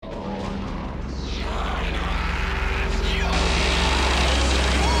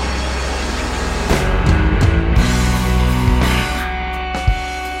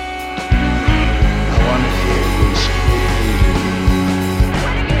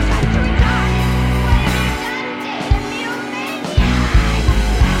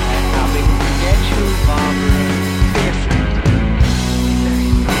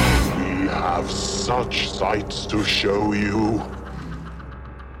sights to show you.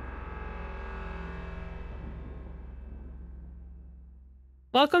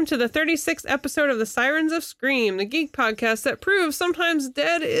 Welcome to the 36th episode of the Sirens of Scream, the geek podcast that proves sometimes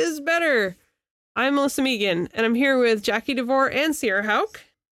dead is better. I'm Melissa Megan, and I'm here with Jackie DeVore and Sierra Hauk.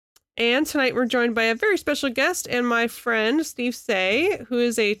 And tonight we're joined by a very special guest and my friend, Steve Say, who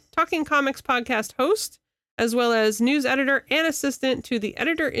is a Talking Comics podcast host, as well as news editor and assistant to the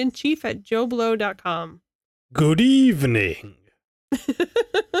editor-in-chief at JoeBlow.com. Good evening.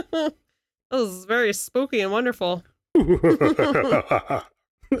 That was very spooky and wonderful.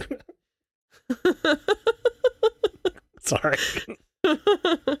 Sorry.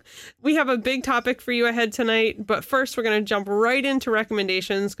 We have a big topic for you ahead tonight, but first we're going to jump right into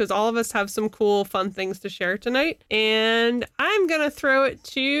recommendations because all of us have some cool, fun things to share tonight. And I'm going to throw it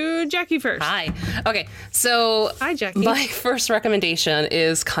to Jackie first. Hi. Okay, so hi, Jackie. My first recommendation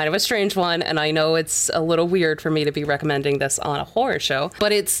is kind of a strange one, and I know it's a little weird for me to be recommending this on a horror show,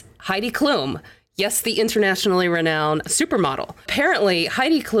 but it's Heidi Klum. Yes, the internationally renowned supermodel. Apparently,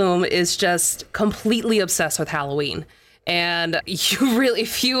 Heidi Klum is just completely obsessed with Halloween. And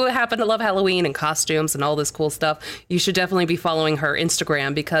if you happen to love Halloween and costumes and all this cool stuff, you should definitely be following her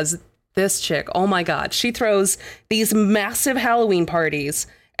Instagram because this chick, oh my God, she throws these massive Halloween parties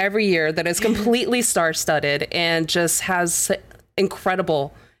every year that is completely star-studded and just has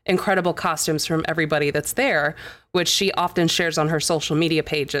incredible costumes from everybody that's there, which she often shares on her social media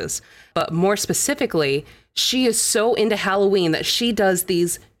pages. But more specifically, she is so into Halloween that she does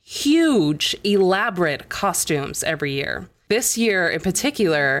these huge, elaborate costumes every year. This year in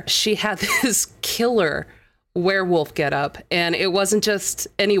particular, she had this killer werewolf getup, and it wasn't just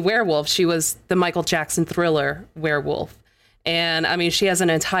any werewolf. She was the Michael Jackson Thriller werewolf. And I mean, she has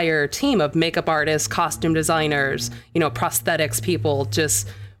an entire team of makeup artists, costume designers, prosthetics people, just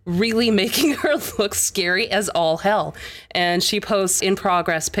really making her look scary as all hell. And she posts in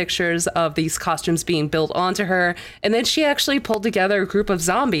progress pictures of these costumes being built onto her. And then she actually pulled together a group of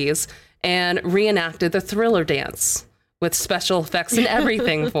zombies and reenacted the Thriller dance with special effects and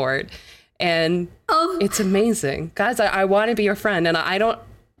everything for it. And It's amazing. Guys, I want to be your friend, and I don't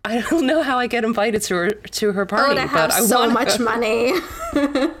know how I get invited to her party. To have so much money.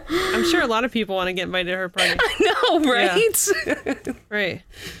 I'm sure a lot of people want to get invited to her party. I know, right? Yeah. Right.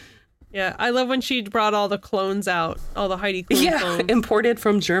 Yeah, I love when she brought all the clones out, all the Heidi Klum clones. Imported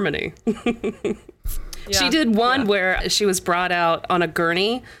from Germany. She did one where she was brought out on a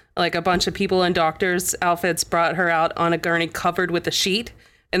gurney, like a bunch of people in doctors' outfits brought her out on a gurney covered with a sheet,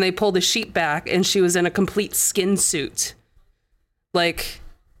 and they pulled the sheet back, and she was in a complete skin suit. Like,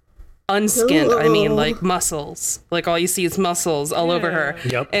 unskinned. I mean, like muscles. Like all you see is muscles all over her.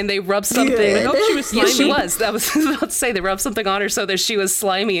 Yep. And they rubbed something. I hope she was slimy. Yes, she was. That was about to say they rubbed something on her so that she was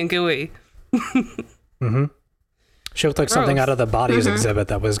slimy and gooey. Mm-hmm. She looked like something out of the Bodies exhibit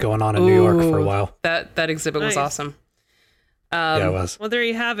that was going on in New York for a while. That exhibit was awesome. Yeah, it was. Well, there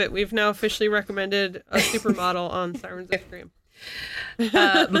you have it. We've now officially recommended a supermodel on Sirens of Scream.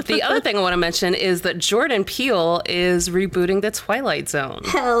 The other thing I want to mention is that Jordan Peele is rebooting The Twilight Zone.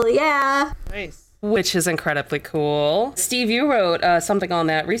 Hell yeah. Nice. Which is incredibly cool. Steve, you wrote something on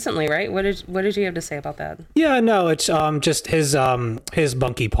that recently, right? What did you have to say about that? Yeah, no, it's just his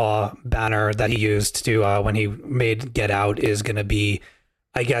Monkey Paw banner that he used to when he made Get Out is going to be,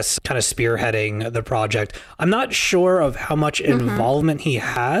 I guess, kind of spearheading the project. I'm not sure of how much involvement he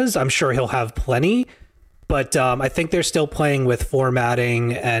has. I'm sure he'll have plenty. But I think they're still playing with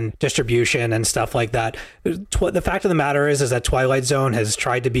formatting and distribution and stuff like that. The fact of the matter is that Twilight Zone has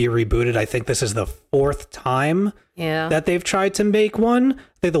tried to be rebooted. I think this is the fourth time that they've tried to make one.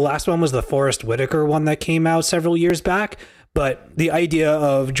 I think the last one was the Forrest Whitaker one that came out several years back. But the idea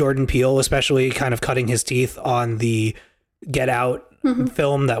of Jordan Peele, especially kind of cutting his teeth on the Get Out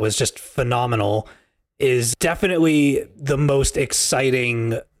film that was just phenomenal, is definitely the most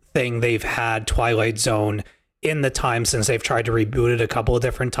exciting thing they've had Twilight Zone in the time since they've tried to reboot it a couple of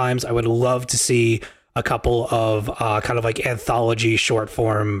different times. I would love to see a couple of kind of like anthology short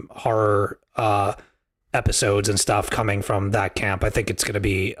form horror episodes and stuff coming from that camp. I think it's going to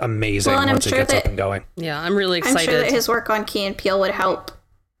be amazing once it gets up and going. Yeah, I'm really excited. I'm sure that his work on Key and Peele would help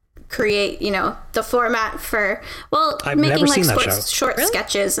create, the format for, making like short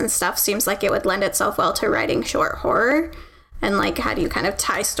sketches and stuff seems like it would lend itself well to writing short horror. And like, how do you kind of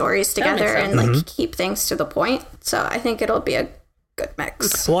tie stories together and like keep things to the point? So I think it'll be a good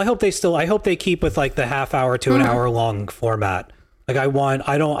mix. Well, I hope they keep with like the half hour to an hour long format. Like I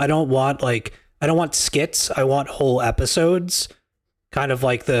don't want skits. I want whole episodes, kind of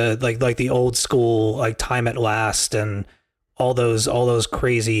like the old school, like Time at Last and all those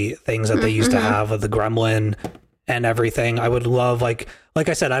crazy things that they used to have with the Gremlin and everything. I would love, like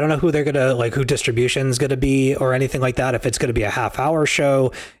I said, I don't know who they're gonna, like, who distribution's gonna be or anything like that. If it's gonna be a half-hour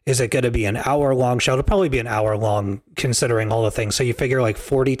show, is it gonna be an hour-long show? It'll probably be an hour-long, considering all the things. So you figure like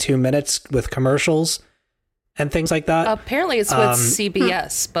 42 minutes with commercials and things like that. Apparently it's with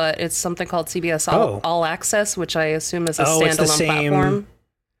CBS, but it's something called CBS All Access, which I assume is a standalone platform.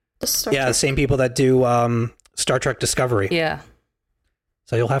 The same people that do Star Trek Discovery. Yeah.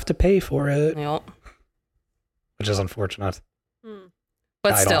 So you'll have to pay for it. Yep. Which is unfortunate.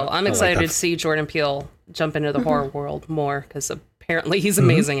 But still, I'm excited to see Jordan Peele jump into the horror world more, because apparently he's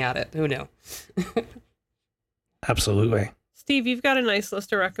amazing at it. Who knew? Absolutely. Steve, you've got a nice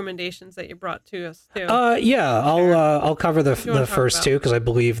list of recommendations that you brought to us too. Yeah, I'll cover the first two, because I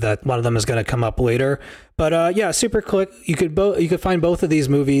believe that one of them is going to come up later. But yeah, super quick. You could find both of these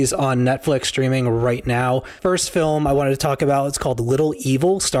movies on Netflix streaming right now. First film I wanted to talk about, it's called Little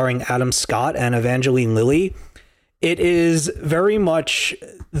Evil, starring Adam Scott and Evangeline Lilly. It is very much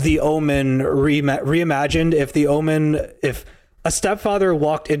The Omen reimagined. If a stepfather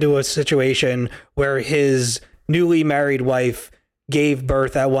walked into a situation where his newly married wife gave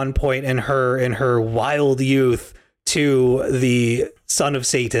birth at one point in her wild youth to the son of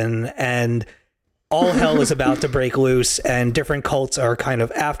Satan, and all hell is about to break loose, and different cults are kind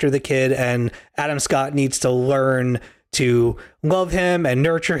of after the kid, and Adam Scott needs to learn to love him and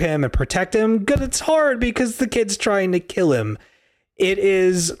nurture him and protect him, because it's hard because the kid's trying to kill him. It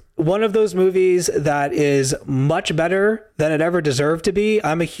is one of those movies that is much better than it ever deserved to be.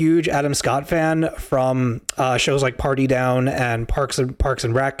 I'm a huge Adam Scott fan from shows like Party Down and Parks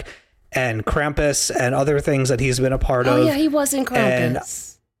and Rec and Krampus and other things that he's been a part of. Oh yeah, he was in Krampus.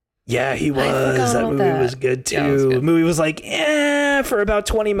 Yeah, he was. That movie was good too. Yeah, was good. The movie was like, for about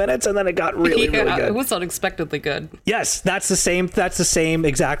 20 minutes, and then it got really good. It was unexpectedly good. Yes, that's the same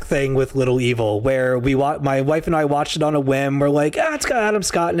exact thing with Little Evil, where my wife and I watched it on a whim. We're like, it's got Adam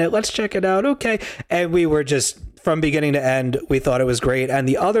Scott in it. Let's check it out. Okay. And we were just, from beginning to end, we thought it was great. And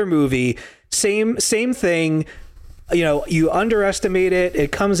the other movie, same thing. You know, you underestimate it.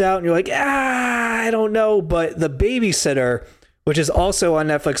 It comes out and you're like, I don't know. But The Babysitter, which is also on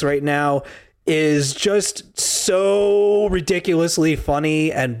Netflix right now, is just so ridiculously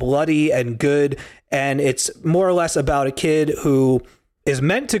funny and bloody and good. And it's more or less about a kid who is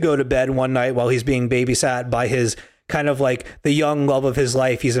meant to go to bed one night while he's being babysat by his kind of like the young love of his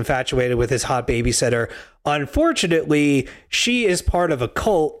life. He's infatuated with his hot babysitter. Unfortunately, she is part of a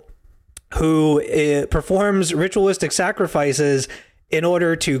cult who performs ritualistic sacrifices in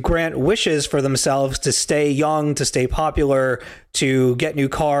order to grant wishes for themselves to stay young, to stay popular, to get new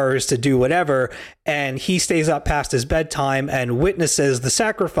cars, to do whatever. And he stays up past his bedtime and witnesses the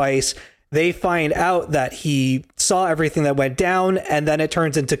sacrifice. They find out that he saw everything that went down, and then it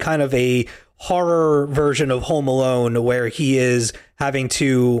turns into kind of a horror version of Home Alone, where he is having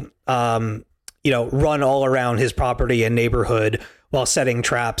to, run all around his property and neighborhood while setting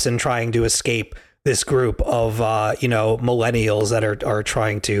traps and trying to escape this group of, millennials that are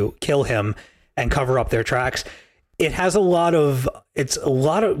trying to kill him and cover up their tracks. It's a lot of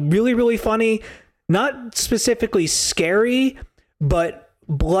really, really funny, not specifically scary, but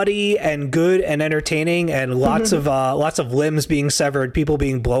bloody and good and entertaining, and lots of limbs being severed, people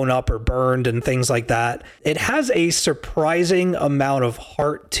being blown up or burned and things like that. It has a surprising amount of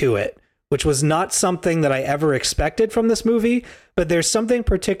heart to it, which was not something that I ever expected from this movie. But there's something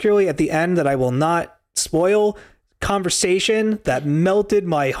particularly at the end that I will not spoil, conversation that melted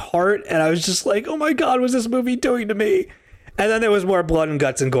my heart. And I was just like, oh my God, what's this movie doing to me? And then there was more blood and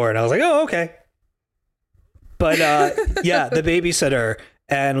guts and gore. And I was like, oh, okay. But yeah, The Babysitter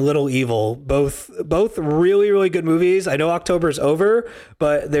and Little Evil, both really, really good movies. I know October's over,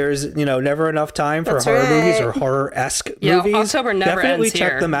 but there's, never enough time for horror movies or horror-esque movies. October never Definitely ends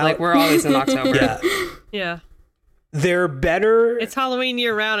check here. them out. Like, we're always in October. Yeah. They're better. It's Halloween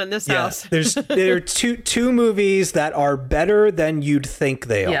year round in this house. There are two movies that are better than you'd think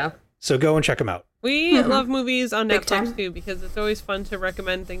they are. Yeah. So go and check them out. We love movies on Netflix too, because it's always fun to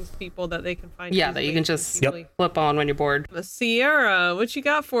recommend things to people that they can find. Yeah, that you can just flip on when you're bored. Sierra, what you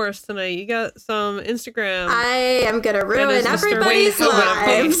got for us tonight? You got some Instagram. I am gonna ruin everybody's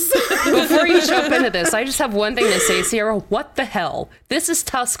lives. Before you jump into this, I just have one thing to say, Sierra. What the hell? This is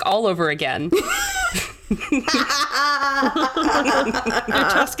Tusk all over again. You're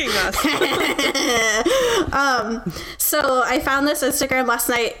tusking us. So I found this Instagram last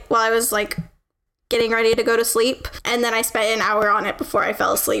night while I was like getting ready to go to sleep, and then I spent an hour on it before I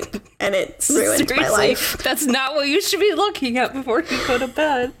fell asleep, and it ruined my life. That's not what you should be looking at before you go to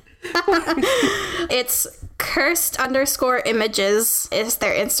bed. It's cursed_images is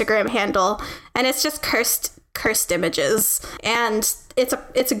their Instagram handle, and it's just cursed images, and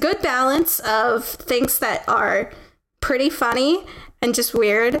it's a good balance of things that are pretty funny and just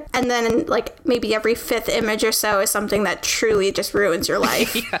weird, and then like maybe every 5th image or so is something that truly just ruins your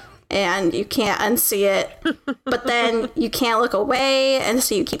life. Yeah. And you can't unsee it, but then you can't look away, and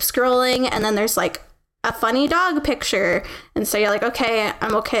so you keep scrolling, and then there's like a funny dog picture, and so you're like, okay,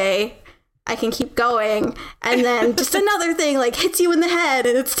 I'm okay, I can keep going, and then just another thing like hits you in the head,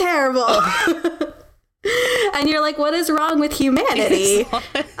 and it's terrible. And you're like, what is wrong with humanity?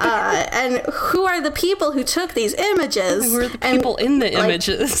 And who are the people who took these images? Who are the people in the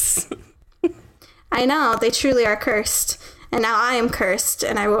images? I know, they truly are cursed. And now I am cursed,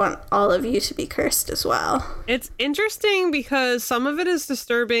 and I want all of you to be cursed as well. It's interesting because some of it is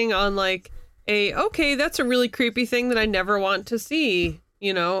disturbing on like okay, that's a really creepy thing that I never want to see,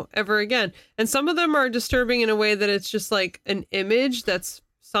 you know, ever again. And some of them are disturbing in a way that it's just like an image that's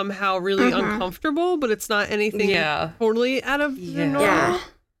somehow really uncomfortable, but it's not anything totally out of the norm. Yeah.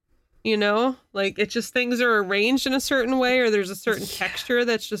 You know, like it's just things are arranged in a certain way, or there's a certain texture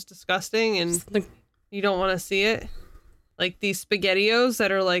that's just disgusting and you don't want to see it. Like these SpaghettiOs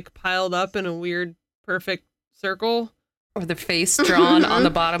that are like piled up in a weird, perfect circle. Or the face drawn on the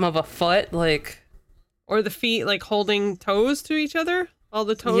bottom of a foot, like. Or the feet like holding toes to each other. All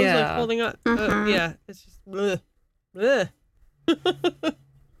the toes like holding up. Yeah, it's just bleh. Bleh.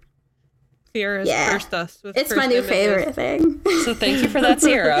 Sierra has cursed us with it's my new images. Favorite thing. So thank you for that,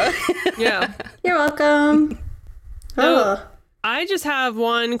 Sierra. Yeah. You're welcome. So, I just have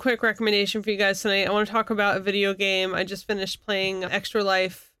one quick recommendation for you guys tonight. I want to talk about a video game. I just finished playing Extra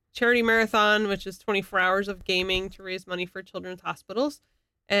Life Charity Marathon, which is 24 hours of gaming to raise money for children's hospitals.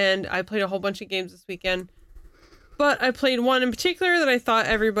 And I played a whole bunch of games this weekend. But I played one in particular that I thought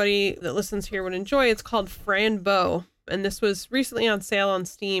everybody that listens here would enjoy. It's called Fran Bow. And this was recently on sale on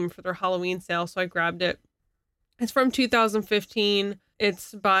Steam for their Halloween sale, so I grabbed it. It's from 2015.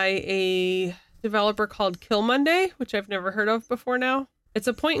 It's by a developer called Kill Monday, which I've never heard of before now. It's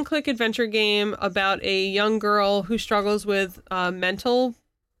a point-and-click adventure game about a young girl who struggles with a mental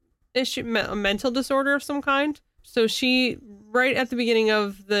disorder of some kind. So she, right at the beginning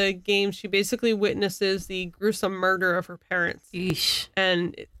of the game, she basically witnesses the gruesome murder of her parents. Eesh.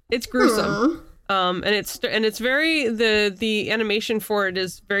 And it's gruesome. And it's very the animation for it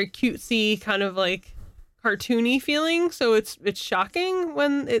is very cutesy, kind of like cartoony feeling, so it's shocking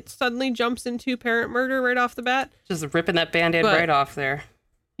when it suddenly jumps into parent murder right off the bat. Just ripping that band-aid right off there.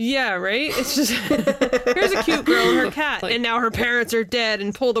 Yeah, right? It's just, here's a cute girl and her cat, and now her parents are dead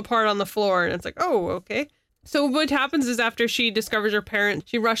and pulled apart on the floor, and it's like, oh, okay. So what happens is after she discovers her parents,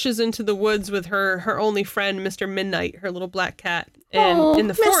 she rushes into the woods with her only friend, Mr. Midnight, her little black cat. And in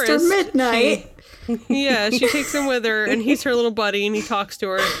the forest, Mr. Midnight. She takes him with her, and he's her little buddy, and he talks to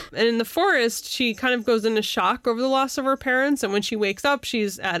her. And in the forest, she kind of goes into shock over the loss of her parents, and when she wakes up,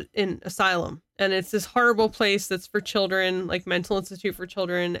 she's at an asylum. And it's this horrible place that's for children, like mental institute for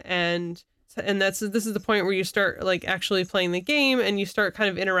children, and this is the point where you start like actually playing the game, and you start kind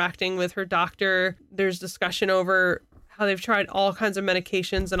of interacting with her doctor. There's discussion over how they've tried all kinds of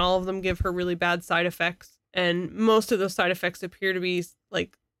medications, and all of them give her really bad side effects. And most of those side effects appear to be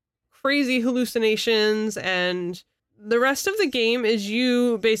like crazy hallucinations. And the rest of the game is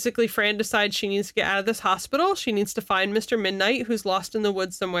Fran decides she needs to get out of this hospital. She needs to find Mr. Midnight, who's lost in the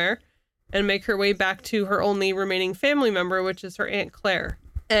woods somewhere, and make her way back to her only remaining family member, which is her Aunt Claire.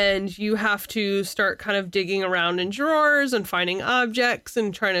 And you have to start kind of digging around in drawers and finding objects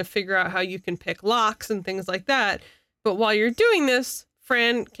and trying to figure out how you can pick locks and things like that. But while you're doing this,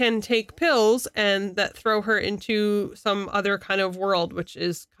 Fran can take pills and that throw her into some other kind of world, which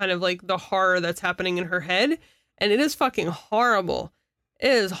is kind of like the horror that's happening in her head. And it is fucking horrible.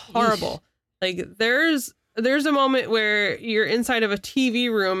 It is horrible. Like there's a moment where you're inside of a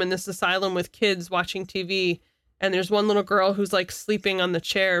TV room in this asylum with kids watching TV. And there's one little girl who's like sleeping on the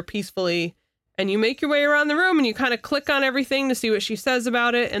chair peacefully. And you make your way around the room and you kind of click on everything to see what she says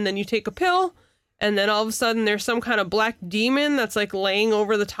about it. And then you take a pill. And then all of a sudden there's some kind of black demon that's like laying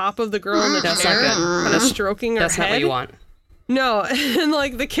over the top of the girl in the chair, kind of stroking her head. That's not what you want. No. And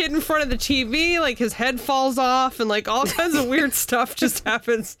like the kid in front of the TV, like his head falls off and like all kinds of weird stuff just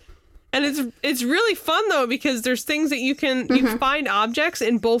happens. And it's really fun though, because there's things that you find objects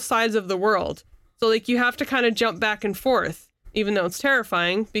in both sides of the world. So like you have to kind of jump back and forth, even though it's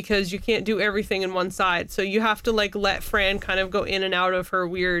terrifying, because you can't do everything in one side. So you have to like let Fran kind of go in and out of her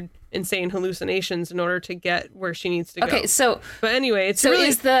weird, insane hallucinations in order to get where she needs to go. Okay, so but anyway, it's so really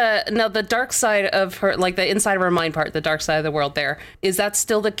is the dark side of her, like the inside of her mind part, the dark side of the world there, is that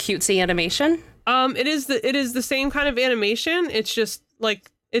still the cutesy animation? It is the same kind of animation. It's just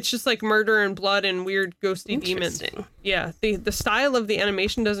like murder and blood and weird ghosty demons. Yeah, the style of the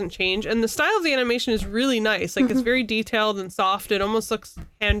animation doesn't change, and the style of the animation is really nice. Like, it's very detailed and soft. It almost looks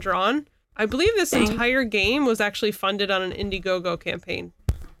hand drawn. I believe this entire game was actually funded on an Indiegogo campaign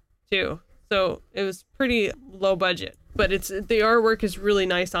too, so it was pretty low budget. But the artwork is really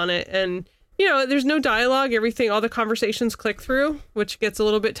nice on it, and there's no dialogue. Everything, all the conversations click through, which gets a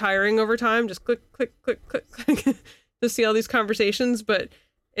little bit tiring over time. Just click, click, click, click, click to see all these conversations, but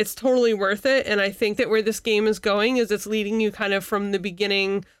it's totally worth it. And I think that where this game is going is it's leading you kind of from the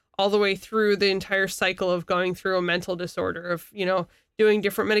beginning all the way through the entire cycle of going through a mental disorder of, doing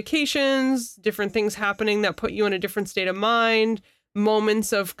different medications, different things happening that put you in a different state of mind,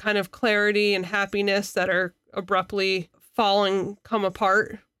 moments of kind of clarity and happiness that are abruptly come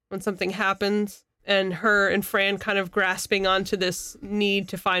apart when something happens. And her and Fran kind of grasping onto this need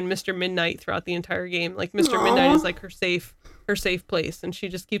to find Mr. Midnight throughout the entire game. Like, Mr. Midnight is like her safe place, and she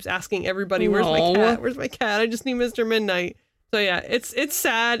just keeps asking everybody, where's my cat? Where's my cat? I just need Mr. Midnight. So yeah, it's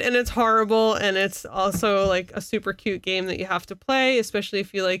sad and it's horrible, and it's also like a super cute game that you have to play, especially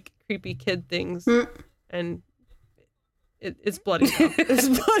if you like creepy kid things. And it's bloody though. It's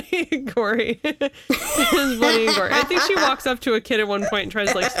bloody and gory. It's bloody and gory. I think she walks up to a kid at one point and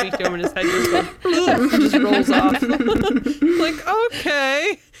tries to like speak to him, and his head just rolls off. Like,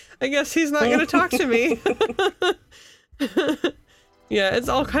 okay, I guess he's not gonna talk to me. Yeah, it's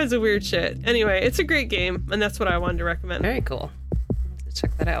all kinds of weird shit. Anyway, it's a great game, and that's what I wanted to recommend. Very cool. Let's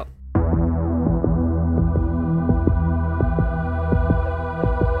check that out.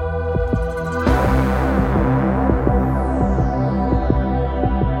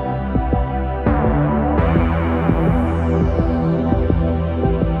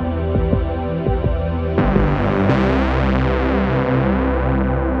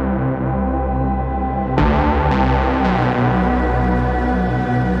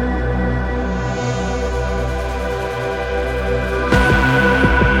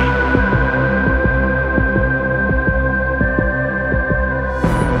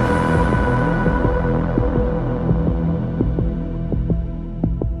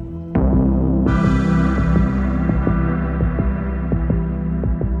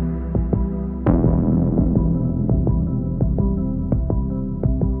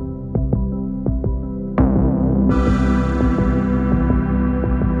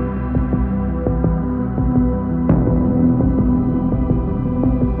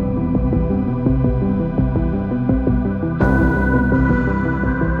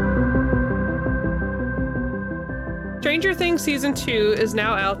 Stranger Things Season 2 is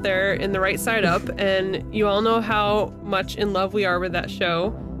now out there in the right side up, and you all know how much in love we are with that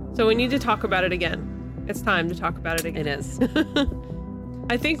show, so we need to talk about it again. It's time to talk about it again. It is.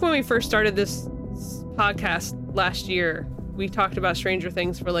 I think when we first started this podcast last year, we talked about Stranger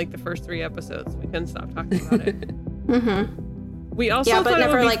Things for like the first 3 episodes. We couldn't stop talking about it. Mm-hmm. We also but thought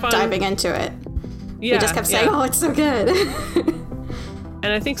never it would be like fun. Diving into it. Yeah, we just kept saying, "Oh, it's so good."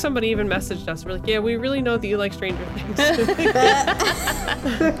 And I think somebody even messaged us. We're like, yeah, we really know that you like Stranger Things.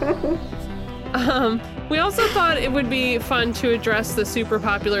 We also thought it would be fun to address the super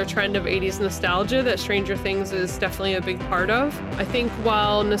popular trend of 80s nostalgia that Stranger Things is definitely a big part of. I think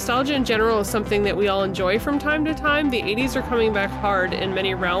while nostalgia in general is something that we all enjoy from time to time, the 80s are coming back hard in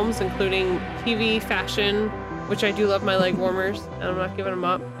many realms, including TV, fashion, which I do love my leg warmers, and I'm not giving them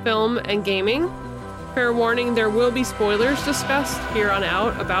up, film, and gaming. Fair warning, there will be spoilers discussed here on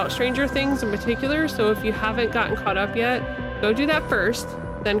out about Stranger Things in particular, so if you haven't gotten caught up yet, go do that first,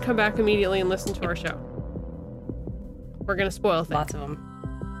 then come back immediately and listen to our show. We're gonna spoil things. Lots of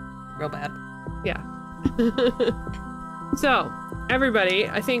them. Real bad. Yeah. So, everybody,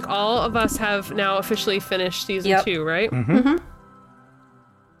 I think all of us have now officially finished season 2, right? Mm-hmm. Mm-hmm.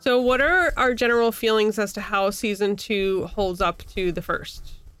 So what are our general feelings as to how season 2 holds up to the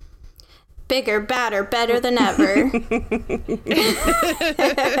first? Bigger, badder, better than ever.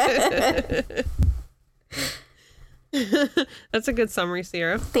 That's a good summary,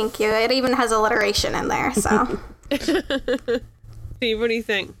 Sierra. Thank you. It even has alliteration in there, so. Steve, what do you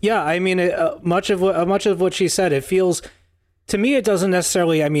think? Yeah, I mean, much of what she said, it feels, to me, it doesn't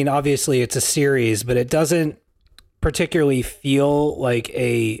necessarily, I mean, obviously it's a series, but it doesn't particularly feel like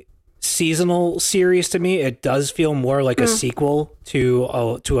a seasonal series to me. It does feel more like a sequel to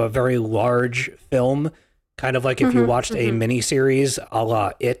a very large film, kind of like if you watched a miniseries a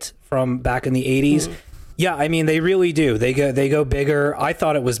la It from back in the 80s. Yeah, I mean, they really do. They go bigger. I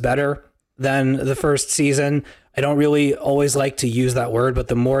thought it was better than the first season. I don't really always like to use that word, but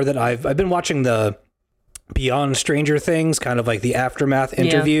the more that I've been watching the Beyond Stranger Things, kind of like the aftermath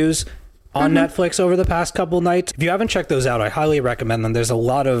interviews on Netflix over the past couple nights. If you haven't checked those out, I highly recommend them. There's a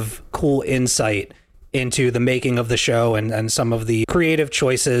lot of cool insight into the making of the show and some of the creative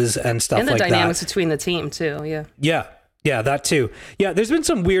choices and stuff like that. And the dynamics between the team too, yeah. Yeah, that too. Yeah, there's been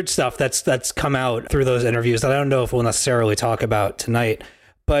some weird stuff that's come out through those interviews that I don't know if we'll necessarily talk about tonight.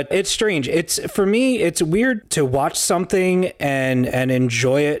 But it's strange. For me, it's weird to watch something and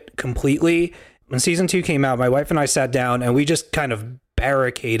enjoy it completely. When season 2 came out, my wife and I sat down and we just kind of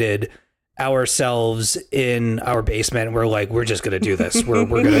barricaded ourselves in our basement. We're like, we're just gonna do this. We're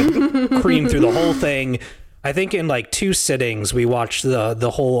gonna cream through the whole thing. I think in like 2 sittings we watched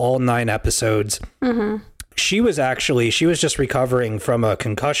the whole all 9 episodes. She was just recovering from a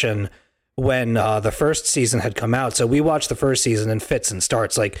concussion when the first season had come out, so we watched the first season in fits and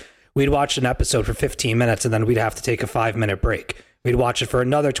starts. Like, we'd watch an episode for 15 minutes and then we'd have to take a 5-minute break. We'd watch it for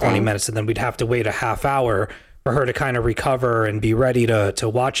another 20 minutes and then we'd have to wait a half hour for her to kind of recover and be ready to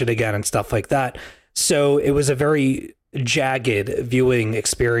watch it again and stuff like that. So it was a very jagged viewing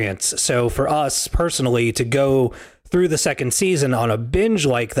experience. So for us personally to go through the second season on a binge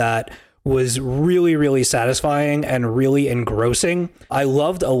like that was really, really satisfying and really engrossing. I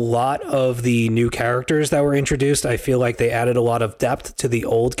loved a lot of the new characters that were introduced. I feel like they added a lot of depth to the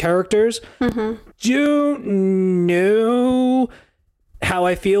old characters. Do you know how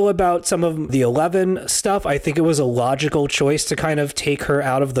I feel about some of the 11 stuff? I think it was a logical choice to kind of take her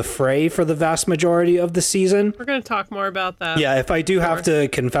out of the fray for the vast majority of the season. We're going to talk more about that. Yeah, if I do have to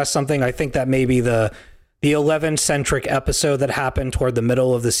confess something, I think that maybe the 11-centric episode that happened toward the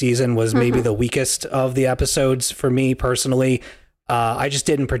middle of the season was maybe the weakest of the episodes for me personally. I just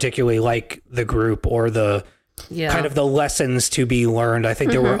didn't particularly like the group or the kind of the lessons to be learned. I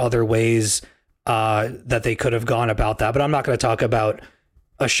think there were other ways that they could have gone about that, but I'm not going to talk about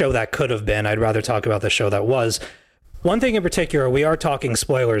a show that could have been. I'd rather talk about the show that was. One thing in particular, we are talking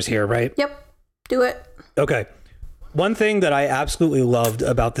spoilers here, right? Yep. Do it. Okay. One thing that I absolutely loved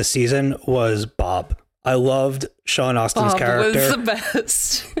about the season was Bob. I loved Sean Astin's character. Bob was the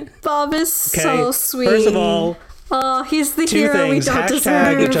best. Bob is so sweet. First of all, he's the 2 hero things. we don't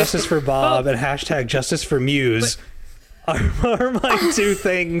hashtag deserve. Justice for Bob and hashtag Justice for Muse are my 2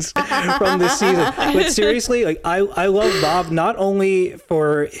 things from this season. But seriously, like I love Bob not only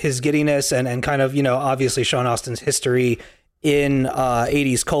for his giddiness and kind of, obviously Sean Astin's history in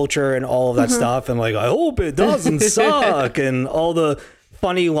 80s culture and all of that stuff, and like, I hope it doesn't suck, and all the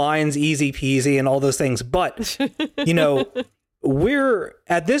funny lines, easy peasy, and all those things. But, we're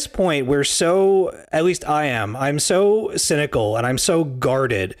at this point, at least I'm so cynical and I'm so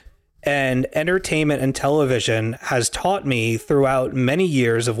guarded. And entertainment and television has taught me throughout many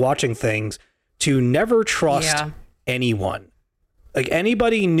years of watching things to never trust anyone. Like,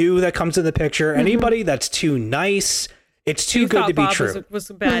 anybody new that comes in the picture, anybody that's too nice, it's too good to be true. Was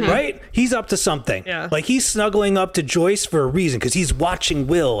bad, right? He's up to something. Yeah. Like, he's snuggling up to Joyce for a reason, because he's watching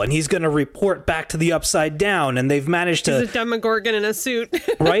Will and he's going to report back to the Upside Down, and they've managed to. He's a Demogorgon in a suit.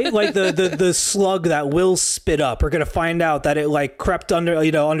 Right? Like the slug that Will spit up. We're going to find out that it like crept under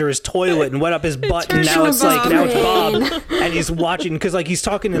his toilet and went up his butt, and now it's Bob, and he's watching, because like he's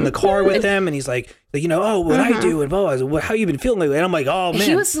talking in the car with him, and he's like, what I do, and how you been feeling lately? And I'm like, oh man,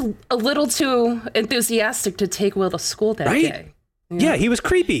 he was a little too enthusiastic to take Will to school that day. Yeah, he was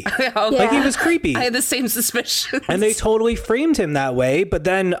creepy. Like, he was creepy. I had the same suspicion. And they totally framed him that way. But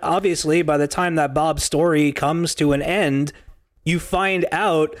then, obviously, by the time that Bob's story comes to an end, you find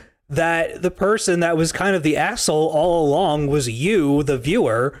out that the person that was kind of the asshole all along was you, the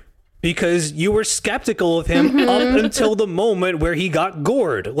viewer, because you were skeptical of him up until the moment where he got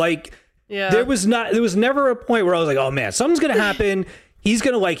gored. Like, there was never a point where I was like, oh man, something's going to happen. He's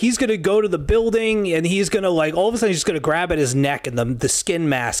going to go to the building, and he's going to all of a sudden he's just going to grab at his neck, and the skin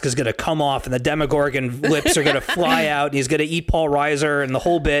mask is going to come off, and the Demogorgon lips are going to fly out, and he's going to eat Paul Reiser and the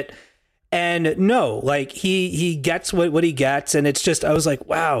whole bit. And no, like he gets what he gets. And it's just, I was like,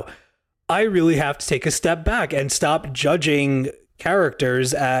 wow, I really have to take a step back and stop judging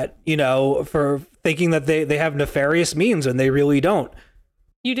characters for thinking that they have nefarious means when they really don't.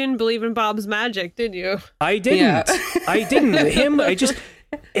 You didn't believe in Bob's magic, did you? I didn't. Yeah. I didn't.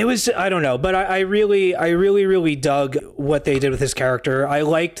 I don't know, but I really dug what they did with his character. I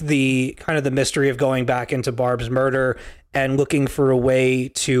liked the kind of the mystery of going back into Barb's murder and looking for a way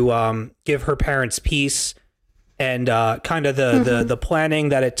to give her parents peace, and kind of the planning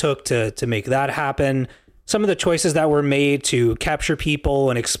that it took to make that happen. Some of the choices that were made to capture people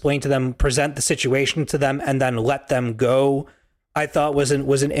and explain to them, present the situation to them, and then let them go, I thought was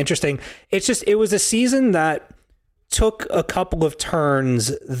an interesting. It was a season that took a couple of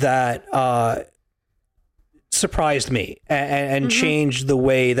turns that surprised me and changed the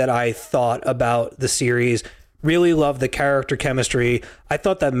way that I thought about the series. Really loved the character chemistry. I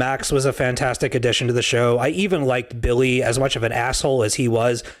thought that Max was a fantastic addition to the show. I even liked Billy, as much of an asshole as he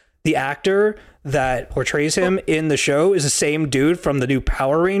was. The actor that portrays him in the show is the same dude from the new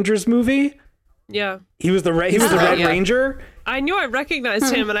Power Rangers movie. Yeah. He was the Red Ranger. I knew I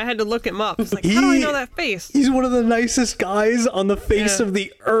recognized him and I had to look him up. I was like, how do I know that face? He's one of the nicest guys on the face of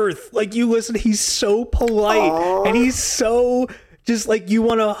the earth. Like, you listen, he's so polite and he's so just like, you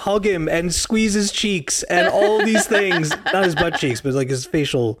want to hug him and squeeze his cheeks and all these things. Not his butt cheeks, but like his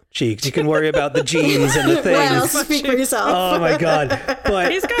facial cheeks. You can worry about the jeans and the things. Well, speak for yourself. Oh my God.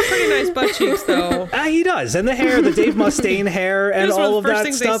 But he's got pretty nice butt cheeks though. He does. And the hair, the Dave Mustaine hair and all of that stuff. It was one of the first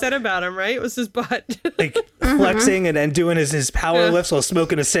things they said about him, right? It was his butt. Like flexing and doing his power lifts while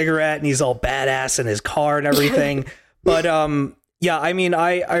smoking a cigarette, and he's all badass in his car and everything. But yeah, I mean,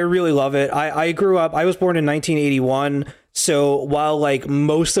 I really love it. I grew up, I was born in 1981. So while like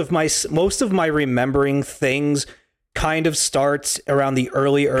most of my remembering things kind of starts around the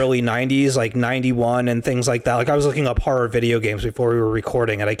early 90s, like 91 and things like that. Like, I was looking up horror video games before we were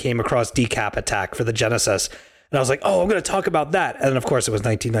recording, and I came across Decap Attack for the Genesis, and I was like, oh, I'm going to talk about that. And then of course it was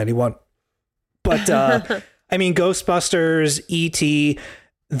 1991. But I mean, Ghostbusters, E.T.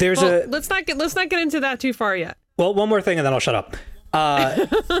 Let's not get into that too far yet. Well, one more thing and then I'll shut up.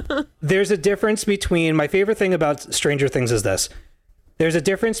 There's a difference between, my favorite thing about Stranger Things is this. There's a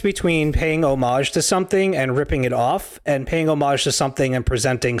difference between paying homage to something and ripping it off, and paying homage to something and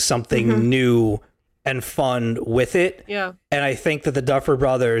presenting something new and fun with it. Yeah. And I think that the Duffer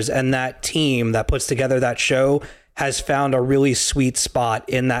Brothers and that team that puts together that show has found a really sweet spot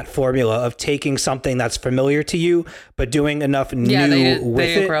in that formula of taking something that's familiar to you, but doing enough new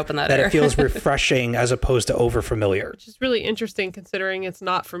with it that it feels refreshing as opposed to over familiar. Which is really interesting considering it's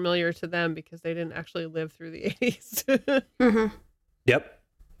not familiar to them because they didn't actually live through the 80s. Yep.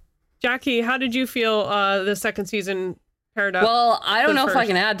 Jackie, how did you feel the second season paired up? Well, I don't know if I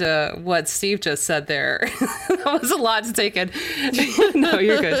can add to what Steve just said there. That was a lot to take in. No,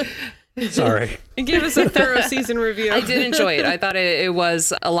 you're good. Sorry. And give us a thorough season review. I did enjoy it. I thought it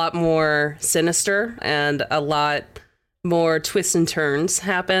was a lot more sinister and a lot more twists and turns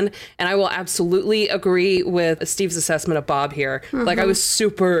happen. And I will absolutely agree with Steve's assessment of Bob here. Like, I was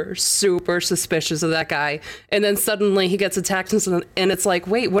super, super suspicious of that guy. And then suddenly he gets attacked and it's like,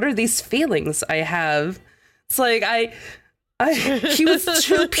 wait, what are these feelings I have? It's like, he was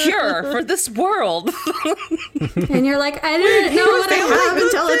too pure for this world. And you're like, I didn't know what I have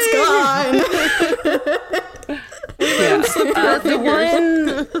until it's gone.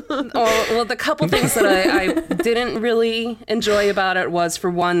 The couple things that I didn't really enjoy about it was, for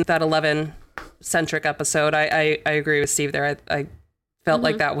one, that 11-centric episode. I agree with Steve there. I felt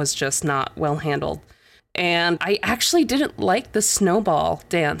like that was just not well handled. And I actually didn't like the snowball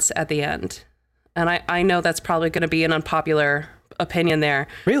dance at the end. And I know that's probably going to be an unpopular opinion there.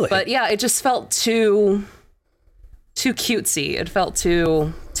 Really? But yeah, it just felt too cutesy. It felt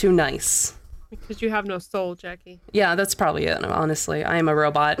too nice. Because you have no soul, Jackie. Yeah, that's probably it, honestly. I am a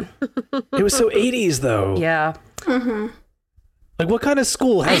robot. It was so 80s, though. Yeah. Like, what kind of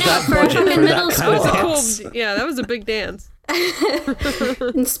school has that budget for that kind of dance? Yeah, that was a big dance.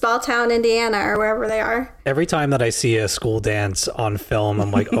 In Small Town, Indiana, or wherever they are. Every time that I see a school dance on film,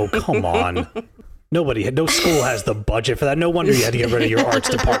 I'm like, oh, come on. No school has the budget for that. No wonder you had to get rid of your arts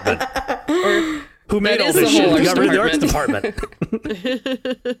department. Who made all this shit? You got rid of the arts department.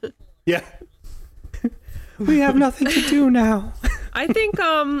 Yeah. We have nothing to do now. I think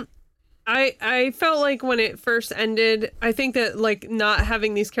I felt like when it first ended, I think that like not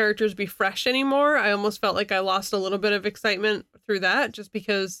having these characters be fresh anymore, I almost felt like I lost a little bit of excitement through that, just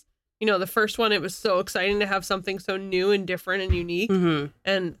because, you know, the first one, it was so exciting to have something so new and different and unique.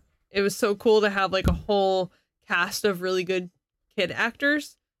 And it was so cool to have like a whole cast of really good kid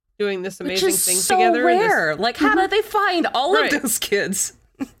actors doing this amazing thing so together. Rare. Like, how did they find all of those kids?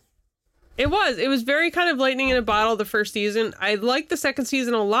 It was very kind of lightning in a bottle the first season. I liked the second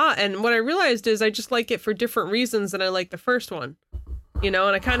season a lot, and what I realized is I just like it for different reasons than I like the first one. You know,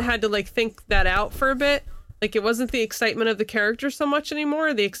 and I kind of had to like think that out for a bit. Like, it wasn't the excitement of the characters so much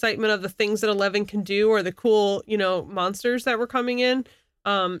anymore, the excitement of the things that Eleven can do or the cool, you know, monsters that were coming in.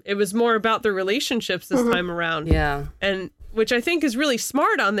 It was more about the relationships this time around. Yeah. And which I think is really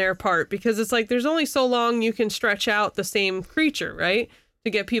smart on their part, because it's like there's only so long you can stretch out the same creature, right? To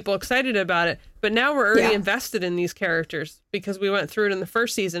get people excited about it. But now we're already invested in these characters because we went through it in the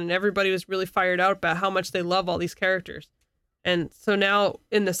first season and everybody was really fired out about how much they love all these characters. And so now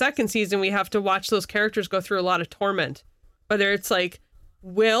in the second season, we have to watch those characters go through a lot of torment, whether it's like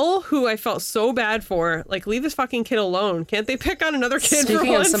Will, who I felt so bad for, like, leave this fucking kid alone. Can't they pick on another kid for once?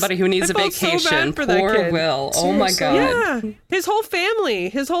 Speaking of somebody who needs a vacation, poor Will. Oh my God. Yeah. His whole family.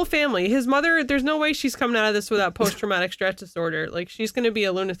 His mother, there's no way she's coming out of this without post-traumatic stress disorder. Like, she's going to be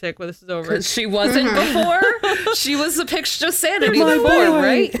a lunatic when this is over. She wasn't before. She was the picture of sanity before,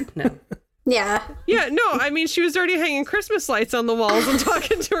 right? No. Yeah. Yeah, no, I mean, she was already hanging Christmas lights on the walls and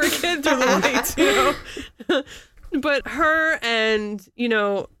talking to her kid through the lights, you know? But her and, you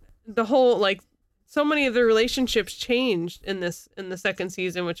know, the whole, like, so many of the relationships changed in the second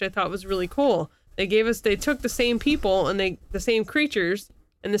season, which I thought was really cool. They took the same people and the same creatures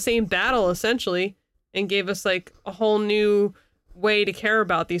and the same battle, essentially, and gave us, like, a whole new way to care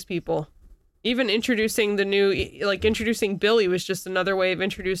about these people. Even introducing introducing Billy was just another way of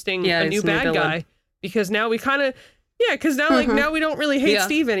introducing a new bad guy. Because now we kind of, like, now we don't really hate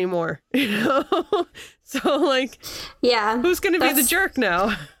Steve anymore, you know? So, like, who's going to be the jerk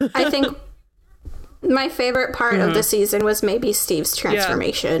now? I think my favorite part of the season was maybe Steve's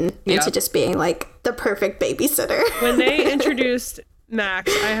transformation into just being, like, the perfect babysitter. When they introduced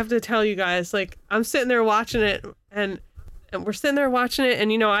Max, I have to tell you guys, like, I'm sitting there watching it, and we're sitting there watching it, and,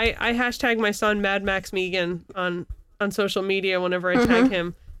 you know, I hashtag my son Mad Max Megan on social media whenever I tag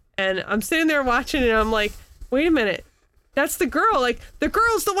him, and I'm sitting there watching it, and I'm like, wait a minute. That's the girl. Like, the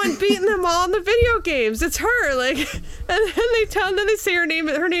girl's the one beating them all in the video games. It's her. Like, and then they say her name.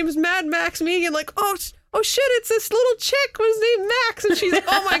 Her name is Mad Max Megan. Like, oh shit, it's this little chick who's named Max, and she's like,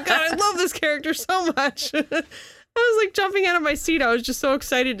 oh my God, I love this character so much. I was like jumping out of my seat. I was just so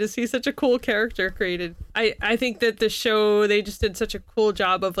excited to see such a cool character created. I think that the show, they just did such a cool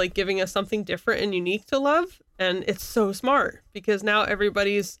job of, like, giving us something different and unique to love, and it's so smart because now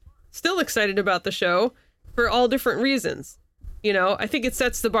everybody's still excited about the show. For all different reasons. You know, I think it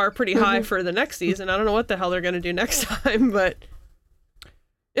sets the bar pretty high for the next season. I don't know what the hell they're going to do next time, but...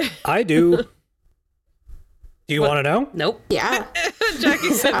 I do. Do you want to know? Nope. Yeah.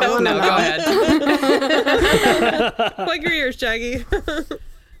 Jackie said no. No, go ahead. Plug your ears, Jackie.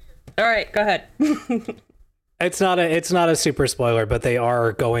 All right, go ahead. It's not a super spoiler, but they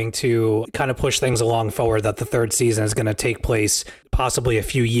are going to kind of push things along forward that the third season is going to take place possibly a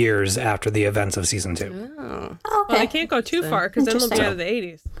few years after the events of season 2. Oh. Okay. Well, they can't go too far because then they'll be out of the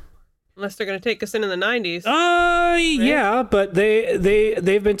 80s. Unless they're going to take us into the 90s. Right? Yeah, but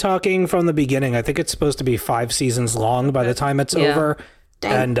they've been talking from the beginning. I think it's supposed to be 5 seasons long by the time it's over.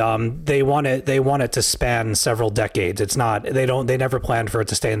 Dang. And they want it to span several decades. It's not they never planned for it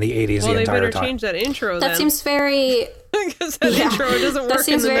to stay in the 80s the entire time. Well, they better change that intro then. That seems very because that intro doesn't work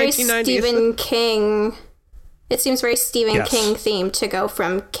in the 1990s. Stephen King. It seems very Stephen King themed to go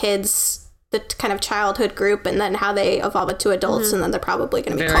from kids, the kind of childhood group, and then how they evolve into adults, and then they're probably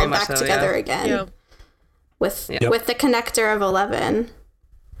going to be called back together again with the connector of 11.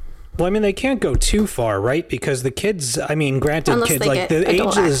 Well, I mean, they can't go too far, right? Because the kids, I mean, granted, kids, like the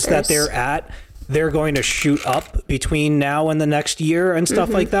ages that they're at, they're going to shoot up between now and the next year and stuff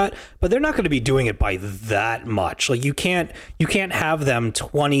like that. But they're not going to be doing it by that much. Like, you can't have them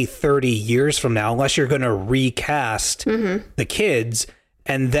 20, 30 years from now unless you're going to recast the kids.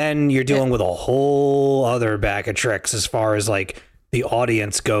 And then you're dealing with a whole other bag of tricks as far as, like, the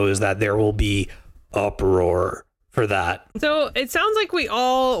audience goes, that there will be uproar for that. So it sounds like we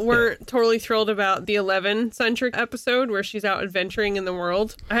all weren't totally thrilled about the 11-centric episode where she's out adventuring in the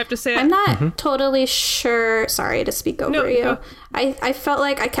world. I have to say, I'm not totally sure. Sorry to speak over you. No. I felt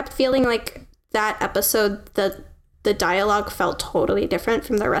like I kept feeling like that episode, the dialogue felt totally different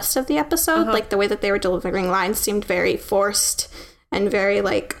from the rest of the episode. Like the way that they were delivering lines seemed very forced and very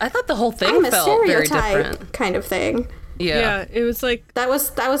like, I thought the whole thing felt very different kind of thing. Yeah, it was like that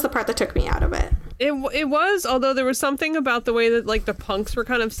was the part that took me out of it. It was, although there was something about the way that, like, the punks were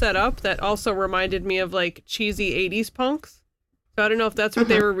kind of set up that also reminded me of, like, cheesy 80s punks. So I don't know if that's what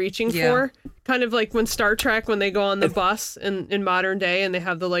they were reaching for. Kind of like when Star Trek, when they go on the bus in modern day and they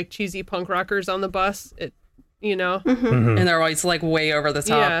have the, like, cheesy punk rockers on the bus, you know? And they're always, like, way over the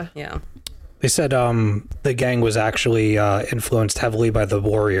top. Yeah. They said the gang was actually influenced heavily by The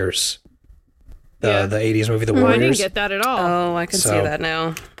Warriors. The 80s movie The Warriors. I didn't get that at all. Oh, I can see that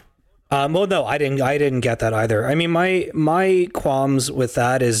now. Well, no, I didn't get that either. I mean, my qualms with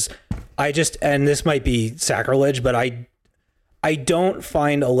that is and this might be sacrilege, but I don't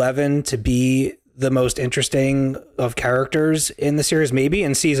find 11 to be the most interesting of characters in the series. Maybe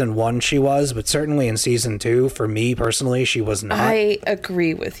in season 1 she was, but certainly in season 2, for me personally, she was not. I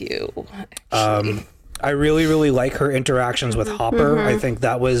agree with you. I really, really like her interactions with Hopper. I think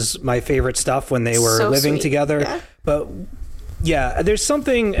that was my favorite stuff when they were living together. Yeah. But yeah, there's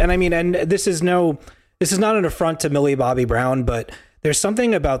something, and I mean, and this is not an affront to Millie Bobby Brown, but there's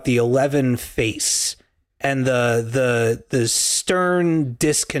something about the 11 face and the stern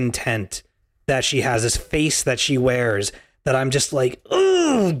discontent that she has, this face that she wears, that I'm just like,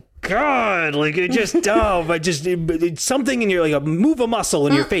 oh God, like it just, it's something in your, like, move a muscle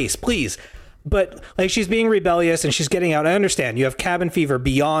in your face, please. But like, she's being rebellious and she's getting out. I understand you have cabin fever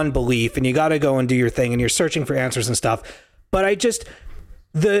beyond belief and you got to go and do your thing and you're searching for answers and stuff. But I just,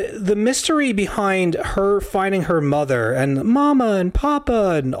 the mystery behind her finding her mother and mama and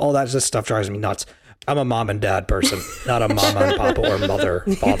papa and all that just stuff drives me nuts. I'm a mom and dad person, not a mama and papa or mother,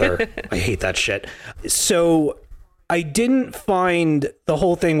 father. I hate that shit. So I didn't find the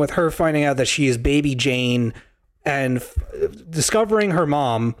whole thing with her finding out that she is baby Jane and discovering her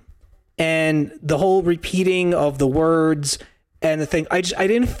mom and the whole repeating of the words and the thing. I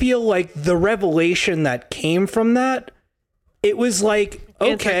didn't feel like the revelation that came from that. It was like,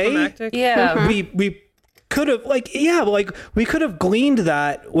 okay, yeah, we could have we could have gleaned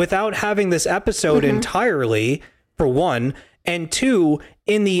that without having this episode entirely, for one, and two,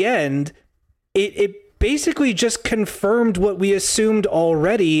 in the end, it basically just confirmed what we assumed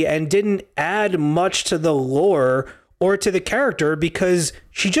already and didn't add much to the lore or to the character because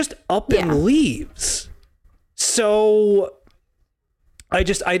she just and leaves. So I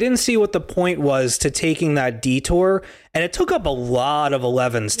didn't see what the point was to taking that detour, and it took up a lot of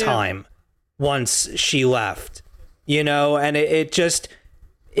Eleven's time once she left, and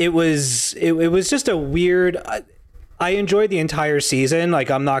it was just a weird. I enjoyed the entire season. Like,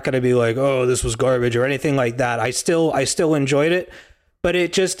 I'm not going to be like, oh, this was garbage or anything like that. I still enjoyed it, but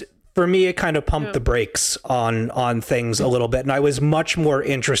it just, for me, it kind of pumped the brakes on things a little bit, and I was much more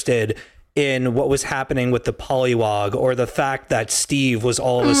interested in what was happening with the Polywog, or the fact that Steve was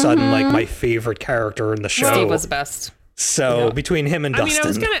all of a sudden like my favorite character in the show. Steve was the best. So between him and Dustin, I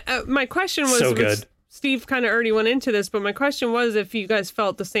was gonna. My question was, so good. Steve kind of already went into this, but my question was if you guys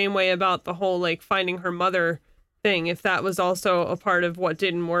felt the same way about the whole like finding her mother thing, if that was also a part of what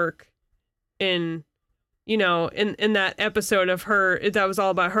didn't work in that episode of her, if that was all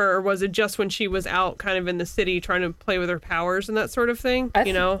about her, or was it just when she was out kind of in the city trying to play with her powers and that sort of thing?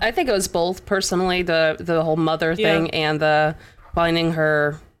 I think it was both, personally, the whole mother thing and the finding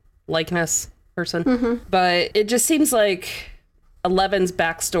her likeness person. But it just seems like Eleven's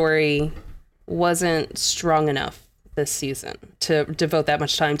backstory wasn't strong enough this season to devote that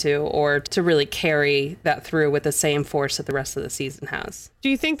much time to, or to really carry that through with the same force that the rest of the season has. Do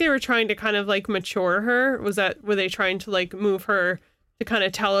you think they were trying to kind of like mature her? Were they trying to like move her to kind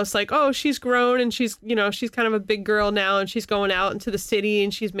of tell us like, oh, she's grown and she's kind of a big girl now and she's going out into the city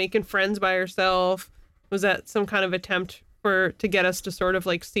and she's making friends by herself? Was that some kind of attempt to get us to sort of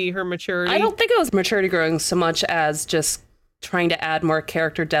like see her maturity? I don't think it was maturity growing so much as just trying to add more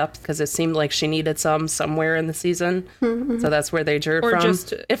character depth, because it seemed like she needed somewhere in the season. So that's where they drew it from.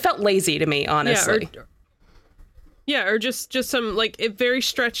 It felt lazy to me, honestly. Or just some like a very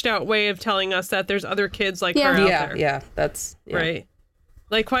stretched out way of telling us that there's other kids like her out there. Yeah, that's right.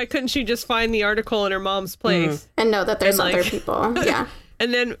 Like, why couldn't she just find the article in her mom's place and know that there's other people? Yeah.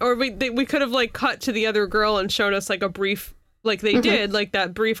 And then, or we could have like cut to the other girl and showed us like a brief, like they did, like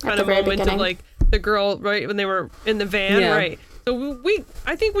that brief kind of moment of like the girl, right, when they were in the van, right? So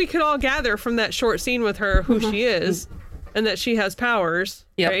I think we could all gather from that short scene with her who she is, and that she has powers,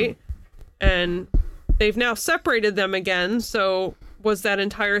 right? And they've now separated them again. So was that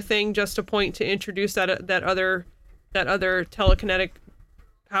entire thing just a point to introduce that other telekinetic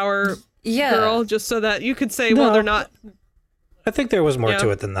power girl, just so that you could say, well, they're not. I think there was more to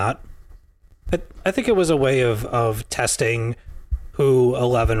it than that. I think it was a way of testing who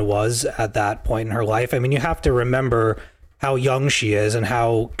Eleven was at that point in her life. I mean, you have to remember how young she is and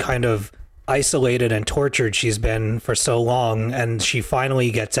how kind of isolated and tortured she's been for so long. And she finally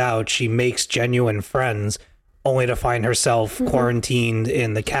gets out. She makes genuine friends, only to find herself quarantined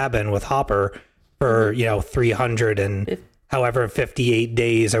in the cabin with Hopper for, 300 and however 58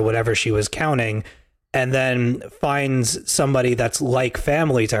 days or whatever she was counting. And then finds somebody that's like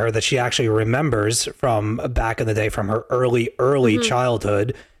family to her that she actually remembers from back in the day, from her early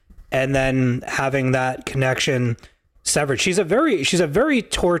childhood, and then having that connection severed. She's a very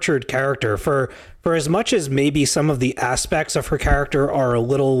tortured character for as much as maybe some of the aspects of her character are a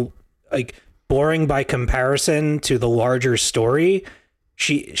little like boring by comparison to the larger story.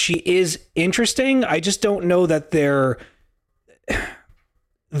 She is interesting. I just don't know that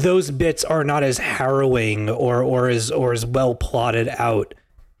those bits are not as harrowing or as well plotted out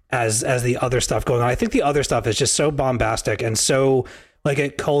as the other stuff going on. I think the other stuff is just so bombastic and so like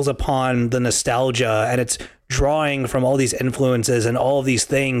it calls upon the nostalgia, and it's drawing from all these influences and all of these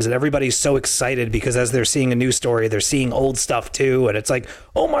things, and everybody's so excited because as they're seeing a new story, they're seeing old stuff too, and it's like,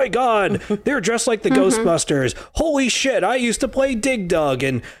 oh my god, they're dressed like the Ghostbusters. Holy shit, I used to play Dig Dug,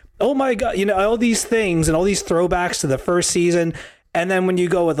 and oh my god, you know, all these things and all these throwbacks to the first season. And then when you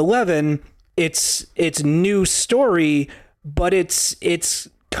go with 11, it's new story, but it's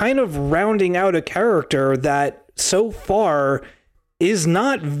kind of rounding out a character that so far is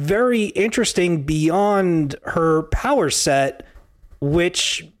not very interesting beyond her power set,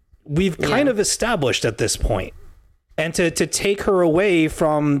 which we've kind of established at this point. And to take her away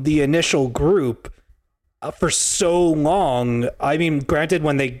from the initial group for so long, I mean, granted,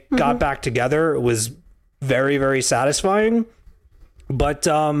 when they got back together, it was very, very satisfying. But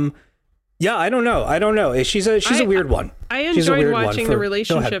yeah, I don't know. She's a weird one. I enjoyed watching the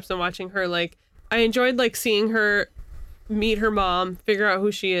relationships and watching her. Like, I enjoyed like seeing her meet her mom, figure out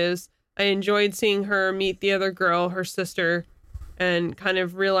who she is. I enjoyed seeing her meet the other girl, her sister, and kind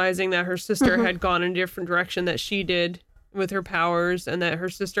of realizing that her sister had gone in a different direction that she did with her powers, and that her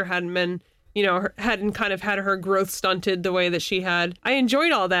sister hadn't been, you know, hadn't kind of had her growth stunted the way that she had. I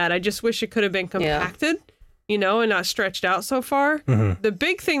enjoyed all that. I just wish it could have been compacted, you know, and not stretched out so far. The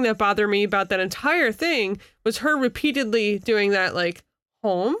big thing that bothered me about that entire thing was her repeatedly doing that, like,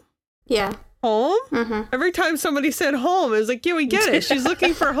 home? Yeah. Home? Every time somebody said home, it was like, yeah, we get it. She's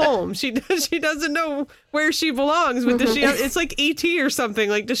looking for home. She doesn't know where she belongs, but does she have, it's like E.T. or something.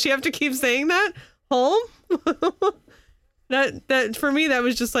 Like, does she have to keep saying that? Home? That for me, that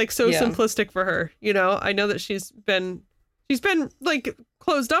was just like so simplistic for her. You know, I know that she's been like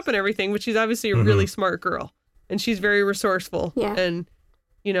closed up and everything, but she's obviously a really smart girl, and she's very resourceful. Yeah. And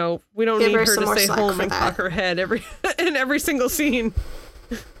you know, we don't need her to stay home and cock her head in every single scene.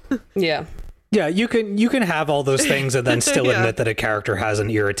 Yeah. Yeah, you can have all those things and then still admit that a character has an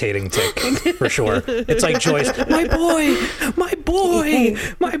irritating tick, for sure. It's like Joyce, my boy.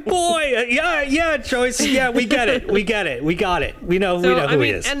 Yeah, Joyce. Yeah, we get it. We got it. We know who he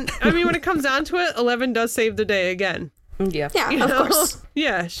is. And I mean, when it comes down to it, 11 does save the day again. Yeah. Yeah, of course.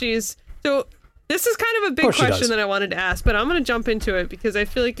 Yeah, she's so. This is kind of a big question that I wanted to ask, but I'm going to jump into it because I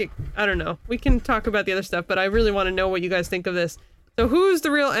feel like I don't know. We can talk about the other stuff, but I really want to know what you guys think of this. So who's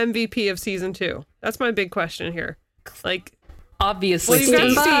the real MVP of season 2? That's my big question here. Like, obviously, well,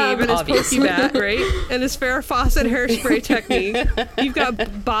 you've got Steve and his Pokey Bat, right? And his Farrah Fawcett hairspray technique. You've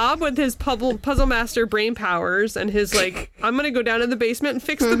got Bob with his Puzzle Master brain powers and his, like, I'm going to go down to the basement and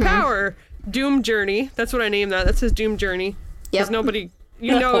fix the power. Doom Journey. That's what I named that. That's his Doom Journey. Because nobody...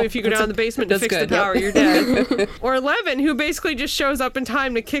 You know, if you go down to the basement to fix the power, you're dead. Or 11, who basically just shows up in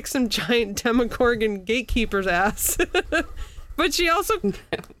time to kick some giant Demogorgon gatekeeper's ass. But she also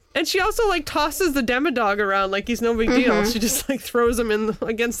like tosses the Demodog around like he's no big deal. She just like throws him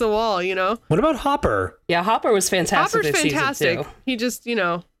against the wall, you know? What about Hopper? Yeah, Hopper was fantastic. Hopper's fantastic. Season 2. He just, you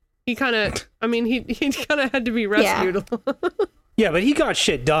know, he kind of had to be rescued. Yeah, but he got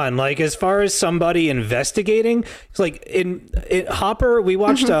shit done. Like, as far as somebody investigating, it's like in Hopper, we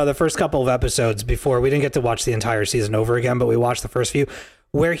watched the first couple of episodes before. We didn't get to watch the entire season over again, but we watched the first few.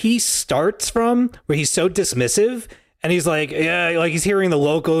 Where he starts from, where he's so dismissive, and he's like, yeah, like he's hearing the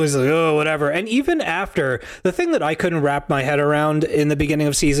local, he's like, oh, whatever. And even after, the thing that I couldn't wrap my head around in the beginning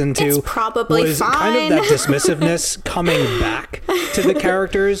of season 2 was kind of that dismissiveness coming back to the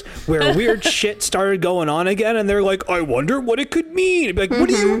characters, where weird shit started going on again, and they're like, I wonder what it could mean. Like, what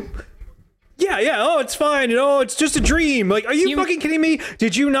do you... Yeah, oh, it's fine. You know, it's just a dream. Like, are you fucking kidding me?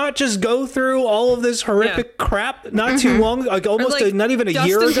 Did you not just go through all of this horrific crap not too long, like almost not even a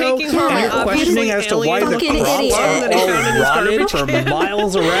year ago, and you're questioning as to why the crops are all rotted for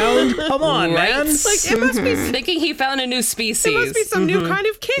miles around? Come on, man. Like, it must be thinking he found a new species. It must be some new kind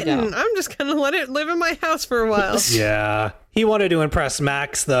of kitten. Yeah. I'm just gonna let it live in my house for a while. Yeah. He wanted to impress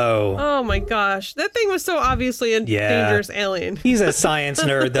Max, though. Oh my gosh. That thing was so obviously a dangerous alien. He's a science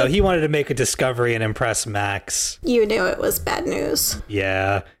nerd, though. He wanted to make a discovery and impress Max. You knew it was bad news.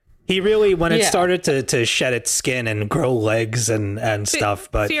 Yeah. He really, when it started to shed its skin and grow legs and stuff,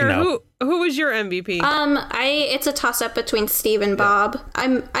 but Sierra, you know. Who was your MVP? It's a toss-up between Steve and Bob.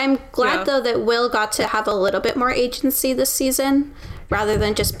 I'm glad, though, that Will got to have a little bit more agency this season, rather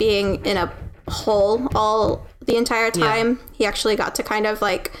than just being in a hole all the entire time. He actually got to kind of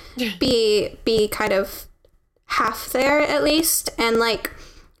like be kind of half there at least. And like,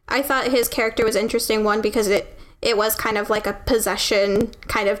 I thought his character was interesting, one, because it was kind of like a possession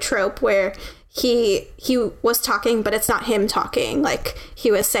kind of trope where he was talking, but it's not him talking. Like, he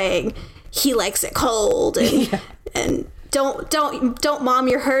was saying he likes it cold and don't mom,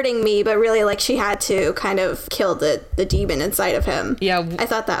 you're hurting me, but really like she had to kind of kill the demon inside of him. Yeah, I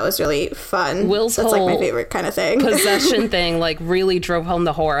thought that was really fun. Will's That's whole like my favorite kind of thing. possession thing like really drove home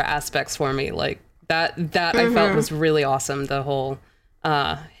the horror aspects for me. Like that I felt was really awesome. The whole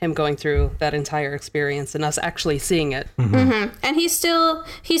him going through that entire experience and us actually seeing it. And he still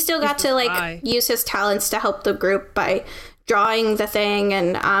got to like use his talents to help the group by drawing the thing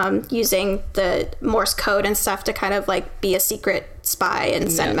and using the Morse code and stuff to kind of like be a secret spy and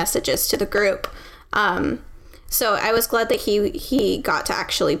send messages to the group. So I was glad that he got to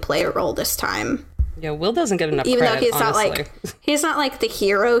actually play a role this time. Yeah, Will doesn't get enough even credit, though honestly. he's not like the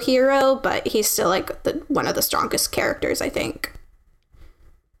hero, but he's still like one of the strongest characters, I think.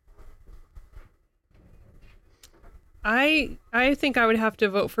 I think I would have to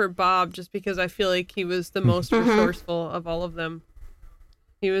vote for Bob just because I feel like he was the most resourceful of all of them.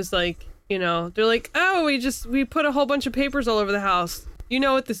 He was like, you know, they're like, oh, we put a whole bunch of papers all over the house. You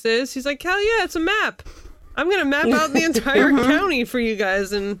know what this is? He's like, hell yeah, it's a map. I'm going to map out the entire county for you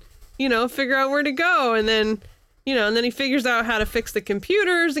guys and, you know, figure out where to go. And then, you know, and then he figures out how to fix the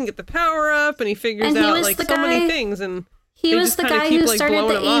computers and get the power up. And he figures out like so many things. And he was the guy who started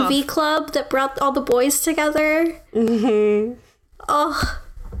the AV club that brought all the boys together. Mm-hmm. Oh,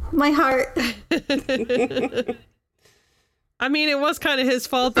 my heart. I mean, it was kind of his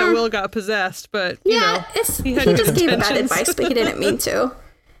fault that Will got possessed, but, you know. He just gave bad advice, but he didn't mean to.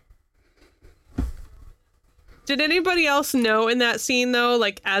 Did anybody else know in that scene, though,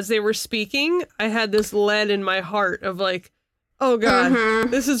 like, as they were speaking, I had this lead in my heart of, like, oh, God,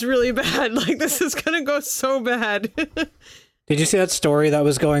 this is really bad. Like, this is going to go so bad. Did you see that story that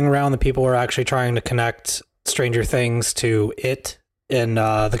was going around that people were actually trying to connect Stranger Things to it in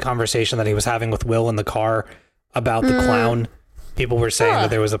the conversation that he was having with Will in the car about the clown? People were saying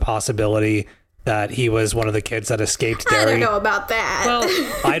that there was a possibility that he was one of the kids that escaped Derry. I don't know about that. Well,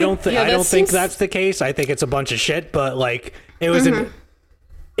 I don't think that's the case. I think it's a bunch of shit, but like it was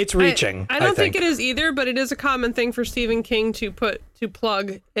it's reaching. I don't think it is either, but it is a common thing for Stephen King to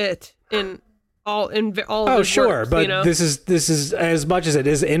plug it in all of his sure, works, but you know? this is as much as it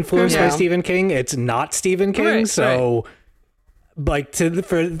is influenced by Stephen King, it's not Stephen King, like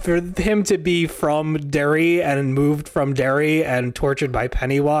for him to be from Derry and moved from Derry and tortured by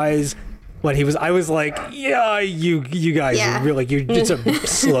Pennywise when I was like, yeah, you guys are really, it's a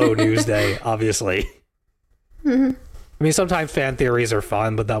slow news day, obviously. I mean, sometimes fan theories are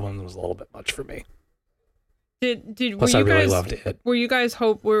fun, but that one was a little bit much for me. Plus, I really loved it. Were you guys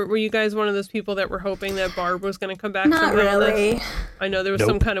one of those people that were hoping that Barb was going to come back? Not really. I know there was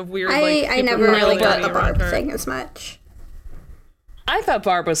some kind of weird. I never really got the Barb thing as much. I thought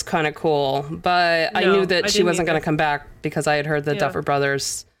Barb was kind of cool, but I knew that she wasn't going to come back because I had heard the Duffer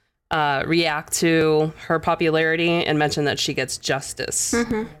Brothers react to her popularity and mention that she gets justice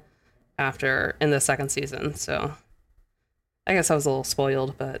after in the second season. So I guess I was a little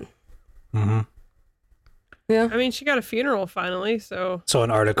spoiled, but yeah. I mean, she got a funeral finally, so. So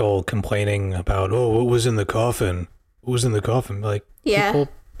an article complaining about, what was in the coffin? What was in the coffin? Like, people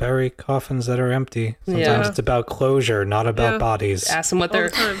bury coffins that are empty. Sometimes it's about closure, not about bodies. Ask them what their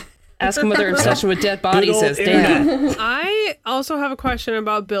obsession with dead bodies is. Damn. I also have a question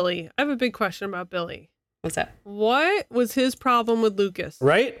about Billy. I have a big question about Billy. What's that? What was his problem with Lucas?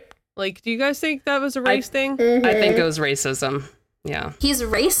 Right? Like, do you guys think that was a race thing? I think it was racism. Yeah. He's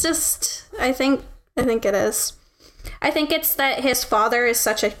racist. I think it is. I think it's that his father is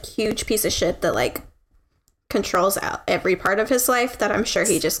such a huge piece of shit that like controls out every part of his life that I'm sure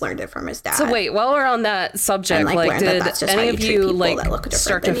he just learned it from his dad. So wait, while we're on that subject, like did any of you like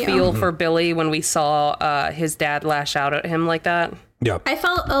start to feel for Billy when we saw his dad lash out at him like that? Yeah. I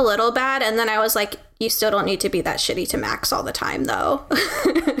felt a little bad, and then I was like, you still don't need to be that shitty to Max all the time though.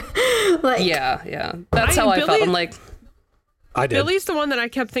 Like, yeah. That's how I felt. I'm like, I did. Billy's the one that I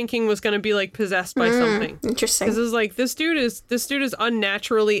kept thinking was going to be like possessed by something. Interesting. Because it's like this dude is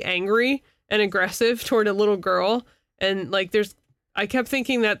unnaturally angry and aggressive toward a little girl, and like I kept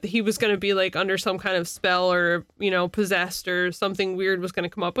thinking that he was going to be like under some kind of spell or, you know, possessed or something weird was going to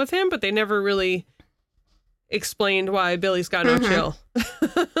come up with him, but they never really explained why Billy's got no chill.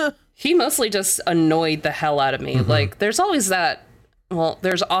 He mostly just annoyed the hell out of me. Like there's often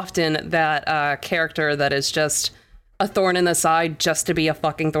that character that is just a thorn in the side just to be a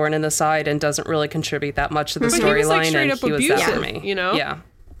fucking thorn in the side and doesn't really contribute that much to the storyline. And he was that for me, you know? Yeah.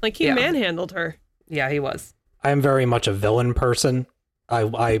 Like he manhandled her. Yeah, he was. I am very much a villain person.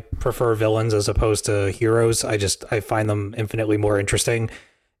 I prefer villains as opposed to heroes. I find them infinitely more interesting.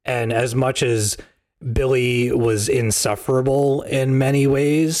 And as much as Billy was insufferable in many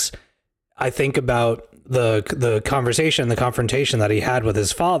ways, I think about the confrontation that he had with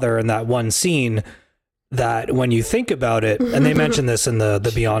his father in that one scene, that when you think about it, and they mentioned this in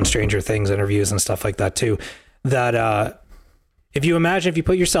the Beyond Stranger Things interviews and stuff like that too, that if you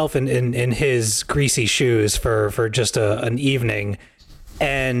put yourself in his greasy shoes for just an evening,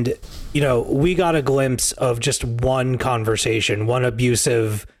 and we got a glimpse of just one conversation, one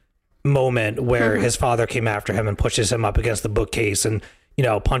abusive moment where his father came after him and pushes him up against the bookcase and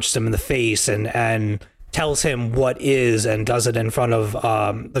punches him in the face and tells him what is, and does it in front of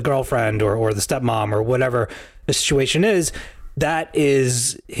the girlfriend or the stepmom or whatever the situation is. That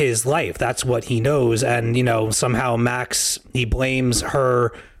is his life. That's what he knows. And, somehow Max, he blames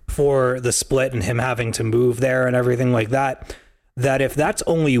her for the split and him having to move there and everything like that. That if that's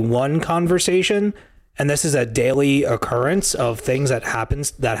only one conversation, and this is a daily occurrence of things that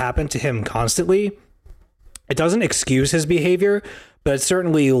happen to him constantly, it doesn't excuse his behavior, but it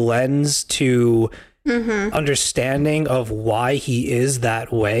certainly lends to understanding of why he is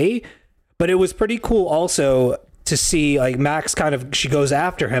that way. But it was pretty cool also to see, like, Max she goes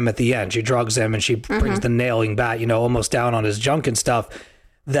after him at the end. She drugs him and she brings the nailing bat, almost down on his junk and stuff.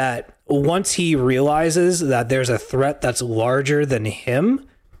 That once he realizes that there's a threat that's larger than him,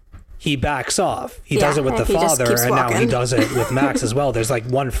 he backs off. He does it with the father, and now he does it with Max as well. There's like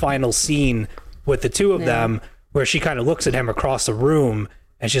one final scene with the two of them where she kind of looks at him across the room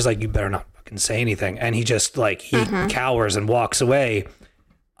and she's like, you better not fucking say anything. And he just he cowers and walks away.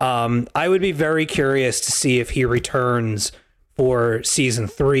 I would be very curious to see if he returns for season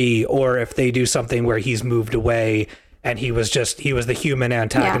 3, or if they do something where he's moved away and he was the human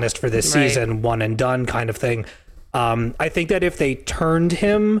antagonist for this season, one and done kind of thing. I think that if they turned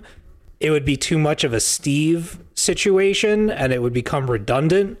him, it would be too much of a Steve situation and it would become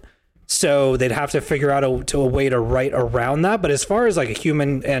redundant. So they'd have to figure out a way to write around that. But as far as like a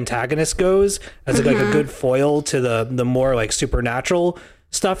human antagonist goes, as like a good foil to the more like supernatural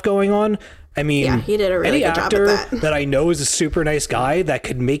stuff going on, I mean, he did a really good job at that I know is a super nice guy that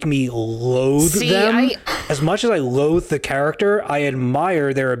could make me loathe them. As much as I loathe the character, I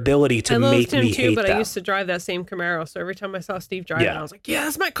admire their ability to make me hate them. But I used to drive that same Camaro, so every time I saw Steve drive it, I was like, yeah,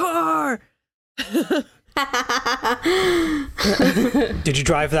 that's my car. Did you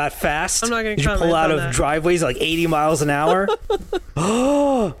drive that fast? I'm not going Did to you pull out of driveways like 80 miles an hour?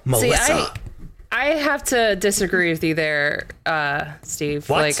 Oh, Melissa. See, I have to disagree with you there, Steve.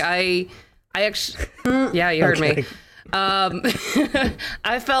 What? Like I actually, yeah, you heard me.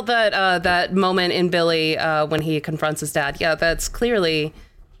 I felt that that moment in Billy when he confronts his dad. Yeah, that's clearly,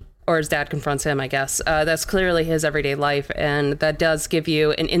 or his dad confronts him, I guess. That's clearly his everyday life, and that does give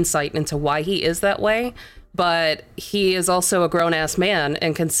you an insight into why he is that way. But he is also a grown-ass man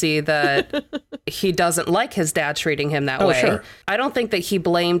and can see that he doesn't like his dad treating him that way. Sure. I don't think that he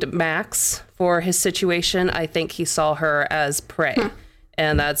blamed Max for his situation. I think he saw her as prey.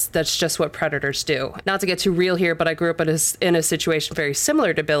 And that's just what predators do. Not to get too real here, but I grew up in a situation very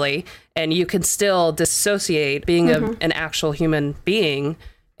similar to Billy, and you can still dissociate being an actual human being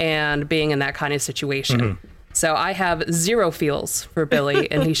and being in that kind of situation. So I have zero feels for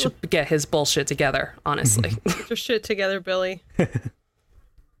Billy, and he should get his bullshit together, honestly. Get your shit together, Billy.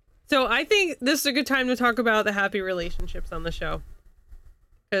 So I think this is a good time to talk about the happy relationships on the show.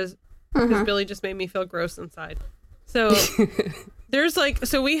 Because Billy just made me feel gross inside. So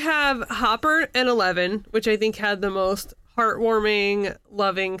so we have Hopper and Eleven, which I think had the most heartwarming,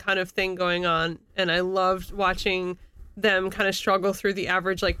 loving kind of thing going on. And I loved watching them kind of struggle through the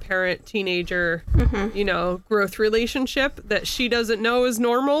average like parent teenager growth relationship that she doesn't know is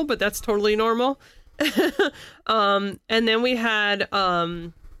normal, but that's totally normal. And then we had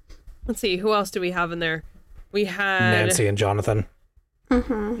let's see, who else do we have in there? We had Nancy and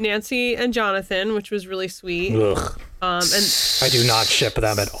Jonathan, which was really sweet. Ugh. And I do not ship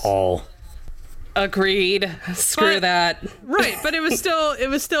them at all. Agreed. Screw that. Right, but it was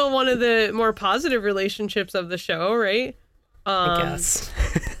still one of the more positive relationships of the show, right? I guess.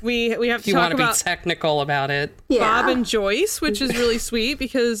 We have to you talk want to about be technical about it. Bob and Joyce, which is really sweet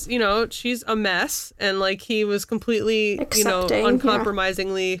because, she's a mess and like he was completely,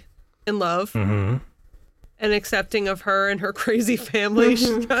 uncompromisingly in love. And accepting of her and her crazy family.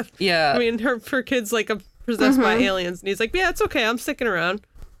 She's got, I mean, her kid's like possessed by aliens, and he's like, yeah, it's okay, I'm sticking around.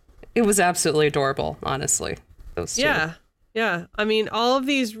 It was absolutely adorable, honestly. Those two. Yeah. I mean, all of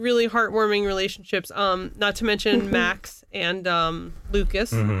these really heartwarming relationships. Not to mention Max and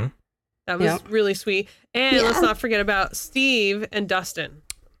Lucas. That was really sweet. And let's not forget about Steve and Dustin.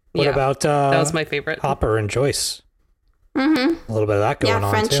 What about that was my favorite. Hopper and Joyce? A little bit of that going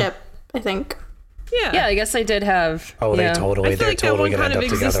on friendship, too. I think. Yeah, I guess they did have. Oh, yeah. they're totally going to end up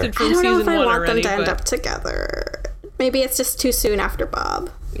together. I don't know if I want them to end up together. Maybe it's just too soon after Bob.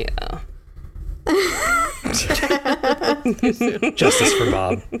 Yeah. Justice for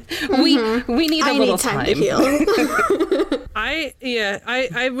Bob. We need a little time to heal.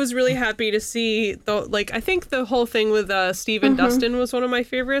 I was really happy to see I think the whole thing with Steve and Dustin was one of my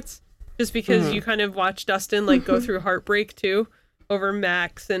favorites, just because you kind of watch Dustin go through heartbreak too over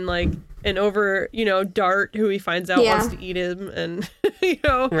Max and over Dart, who he finds out wants to eat him, and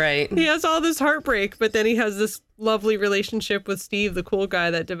right, he has all this heartbreak, but then he has this lovely relationship with Steve, the cool guy,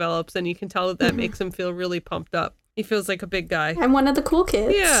 that develops, and you can tell that makes him feel really pumped up. He feels like a big guy. I'm one of the cool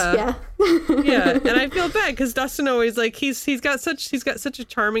kids. Yeah. And I feel bad because Dustin always he's got such a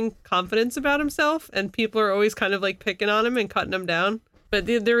charming confidence about himself, and people are always kind of picking on him and cutting him down. But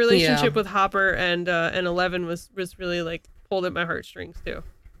the relationship with Hopper and 11 was really pulled at my heartstrings too.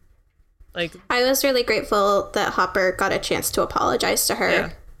 I was really grateful that Hopper got a chance to apologize to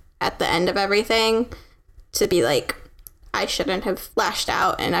her at the end of everything, to be I shouldn't have lashed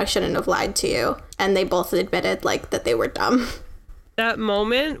out and I shouldn't have lied to you. And they both admitted that they were dumb. That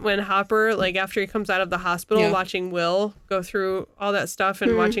moment when Hopper, after he comes out of the hospital, watching Will go through all that stuff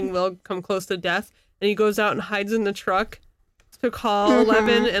and watching Will come close to death, and he goes out and hides in the truck to call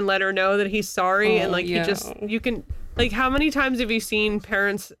 11 and let her know that he's sorry. You can, how many times have you seen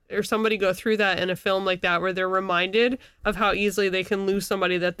parents or somebody go through that in a film like that, where they're reminded of how easily they can lose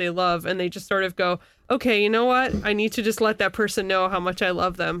somebody that they love, and they just sort of go, okay, you know what? I need to just let that person know how much I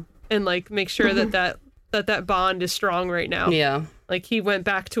love them, and make sure that bond is strong right now. Yeah. He went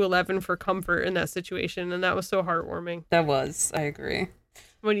back to 11 for comfort in that situation, and that was so heartwarming. That was. I agree.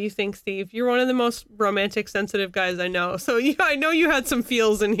 What do you think, Steve? You're one of the most romantic, sensitive guys I know. So I know you had some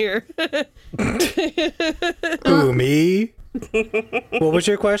feels in here. Who, me? What was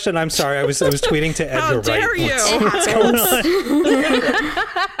your question? I'm sorry. I was tweeting to Edgar Wright. How dare you? What's going on?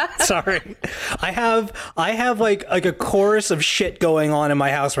 Sorry. I have a chorus of shit going on in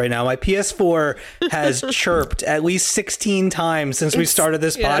my house right now. My PS4 has chirped at least 16 times since we started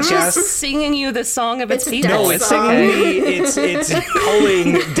this podcast. It's singing you the song of its people. No, it's singing me. It's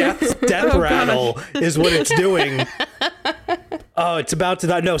culling death rattle is what it's doing. Oh, it's about to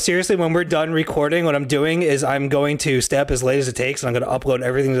die. No, seriously, when we're done recording, what I'm doing is I'm going to stay up as late as it takes, and I'm going to upload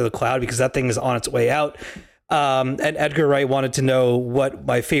everything to the cloud because that thing is on its way out. And Edgar Wright wanted to know what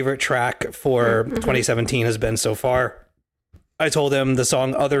my favorite track for 2017 has been so far. I told him the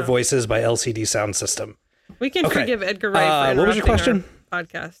song Other Voices by LCD Sound System. We can forgive Edgar Wright for what was your question? Our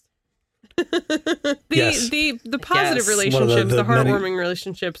podcast. The positive relationships, the heartwarming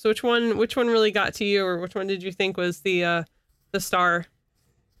relationships. Which one really got to you, or which one did you think was the star?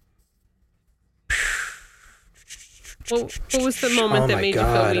 What was the moment that made you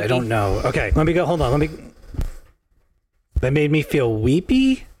feel weepy? I don't know. Okay, let me go. Hold on. That made me feel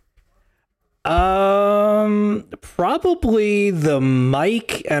weepy. Probably the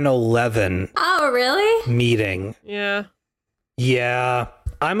Mike and 11. Oh, really? Meeting. Yeah. Yeah.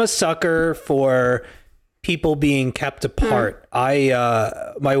 I'm a sucker for people being kept apart.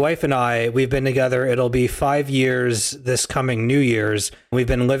 My wife and I, we've been together. It'll be 5 years this coming New Year's. We've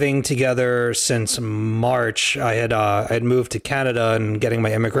been living together since March. I had moved to Canada and getting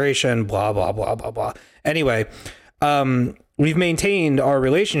my immigration, blah, blah, blah, blah, blah. Anyway, we've maintained our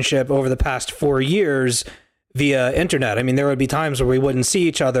relationship over the past 4 years via internet. I mean, there would be times where we wouldn't see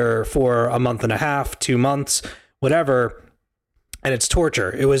each other for a month and a half, 2 months, whatever. And it's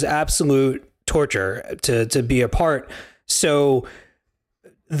torture. It was absolute torture to be apart. So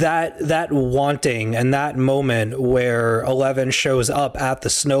that wanting and that moment where 11 shows up at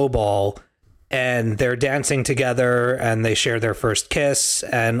the Snowball and they're dancing together and they share their first kiss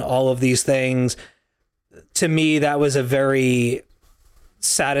and all of these things, to me, that was a very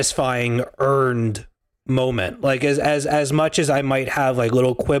satisfying, earned moment. As much as I might have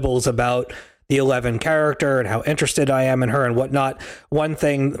little quibbles about the 11 character and how interested I am in her and whatnot, one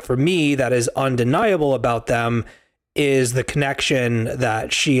thing for me that is undeniable about them is the connection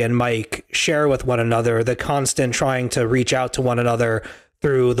that she and Mike share with one another, the constant trying to reach out to one another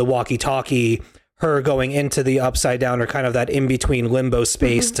through the walkie-talkie, her going into the upside down or kind of that in-between limbo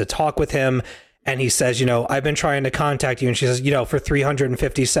space to talk with him. And he says, I've been trying to contact you. And she says, for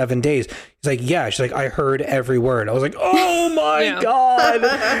 357 days. He's like, yeah. She's like, I heard every word. I was like, oh my God.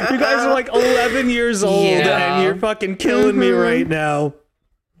 You guys are 11 years old and you're fucking killing me right now.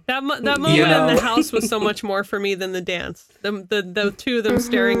 That moment in the house was so much more for me than the dance. The two of them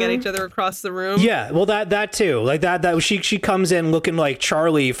staring at each other across the room. Yeah, well that too. That she comes in looking like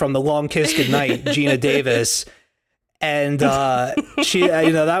Charlie from The Long Kiss Goodnight, Gina Davis. And she,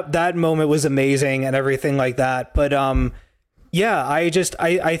 that moment was amazing and everything like that. But yeah,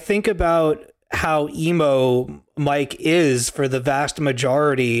 I think about how emo Mike is for the vast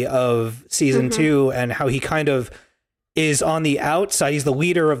majority of season 2, and how he kind of is on the outside. He's the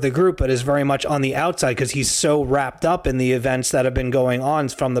leader of the group, but is very much on the outside because he's so wrapped up in the events that have been going on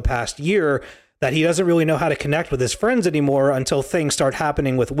from the past year that he doesn't really know how to connect with his friends anymore until things start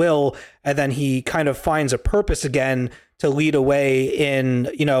happening with Will. And then he kind of finds a purpose again to lead away in,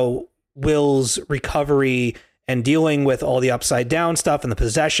 Will's recovery and dealing with all the upside down stuff and the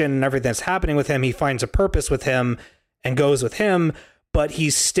possession and everything that's happening with him. He finds a purpose with him and goes with him, but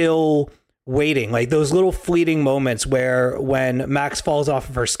he's still waiting. Like those little fleeting moments where when Max falls off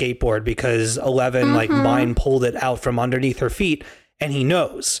of her skateboard because 11 like mind pulled it out from underneath her feet, and he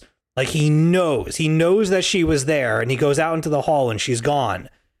knows that she was there, and he goes out into the hall and she's gone.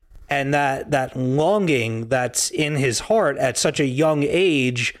 And that longing that's in his heart at such a young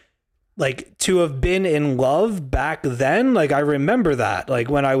age, like to have been in love back then. Like I remember that, like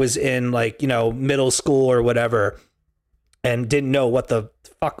when I was in middle school or whatever, and didn't know what the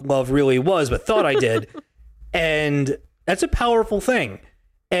fuck love really was, but thought I did. And that's a powerful thing.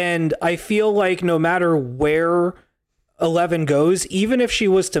 And I feel like no matter where 11 goes, even if she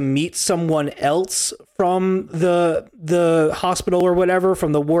was to meet someone else from the hospital or whatever,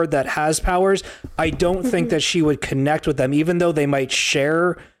 from the ward that has powers, I don't think that she would connect with them, even though they might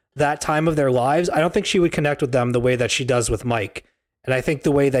share that time of their lives. I don't think she would connect with them the way that she does with Mike. And I think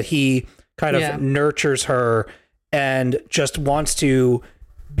the way that he kind of nurtures her and just wants to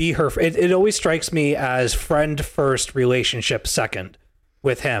be her, it always strikes me as friend first, relationship second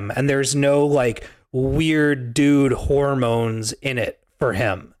with him. And there's no like weird dude hormones in it for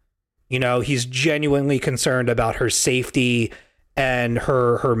him. He's genuinely concerned about her safety and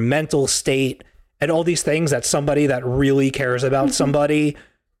her mental state and all these things that somebody that really cares about somebody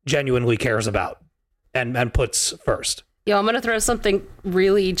genuinely cares about and puts first. Yo, I'm going to throw something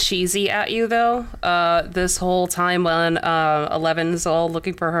really cheesy at you, though. This whole time when 11's all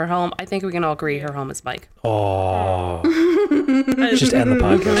looking for her home, I think we can all agree her home is Mike. Oh. Just end the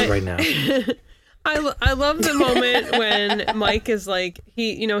podcast right now. I love the moment when Mike is like,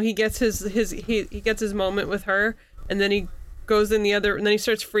 he gets he gets his moment with her, and then he goes in the other, and then he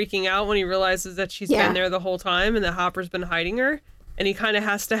starts freaking out when he realizes that she's been there the whole time and that Hopper's been hiding her. And he kind of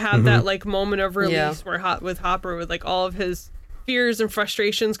has to have that like moment of release where with Hopper, with like all of his fears and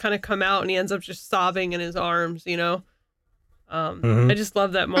frustrations kind of come out, and he ends up just sobbing in his arms, I just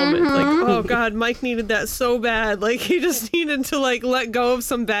love that moment. Like, oh God, Mike needed that so bad. Like he just needed to like let go of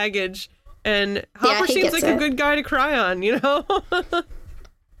some baggage. And Hopper seems like a good guy to cry on,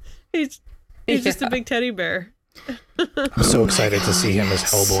 he's just a big teddy bear. I'm so excited to see him as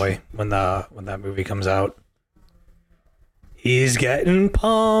Hellboy when that movie comes out. He's getting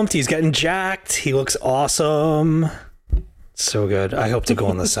pumped. He's getting jacked. He looks awesome. So good. I hope to go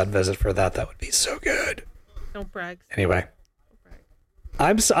on the set visit for that. That would be so good. Don't brag. Anyway.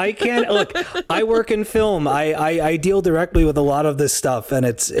 I can't look. I work in film. I deal directly with a lot of this stuff, and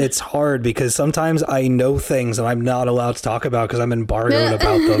it's hard because sometimes I know things and I'm not allowed to talk about because I'm embargoed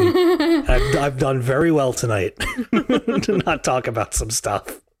about them. I've done very well tonight to not talk about some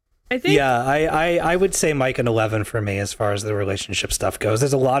stuff. I think. Yeah, I would say Mike and 11 for me as far as the relationship stuff goes.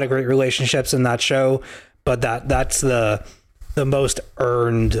 There's a lot of great relationships in that show, but that's the most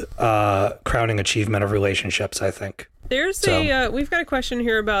earned crowning achievement of relationships, I think. There's we've got a question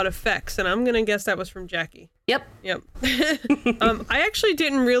here about effects, and I'm gonna guess that was from Jackie. Yep. I actually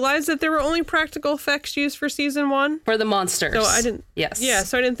didn't realize that there were only practical effects used for season 1 for the monsters. So I didn't. Yes. Yeah.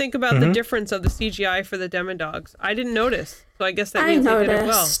 So I didn't think about the difference of the CGI for the Demodogs. I didn't notice. So I guess that means they did it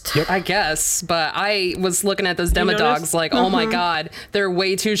well. Yep. I guess, but I was looking at those Demodogs like, oh my God, they're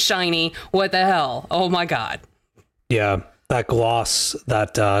way too shiny. What the hell? Oh my God. Yeah, that gloss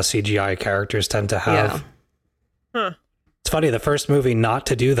that CGI characters tend to have. Yeah. Huh. It's funny, the first movie not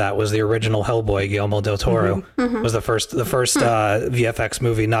to do that was the original Hellboy. Guillermo del Toro was the first VFX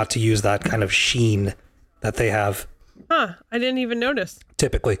movie not to use that kind of sheen that they have. Huh, I didn't even notice.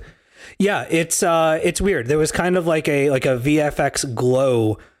 Typically. Yeah, it's weird. There was kind of like a VFX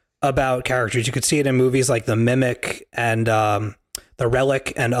glow about characters. You could see it in movies like The Mimic and The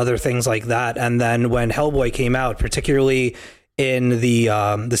Relic and other things like that. And then when Hellboy came out, particularly in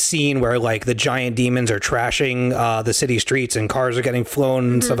the scene where like the giant demons are trashing the city streets and cars are getting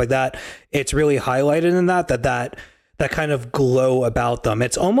flown and stuff like that, it's really highlighted in that kind of glow about them.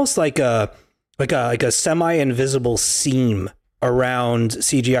 It's almost like a semi-invisible seam around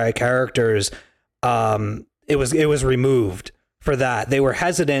CGI characters. It was removed for that. They were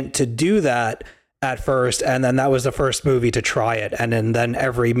hesitant to do that at first, and then that was the first movie to try it, and then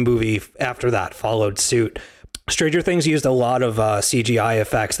every movie after that followed suit. Stranger Things used a lot of CGI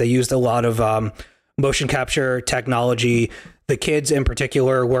effects. They used a lot of motion capture technology. The kids in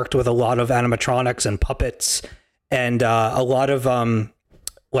particular worked with a lot of animatronics and puppets, and a lot of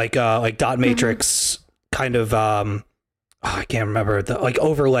like dot matrix kind of I can't remember the like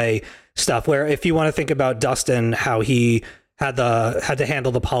overlay stuff, where if you want to think about Dustin, how he had to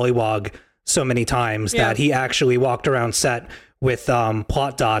handle the polywog so many times that he actually walked around set with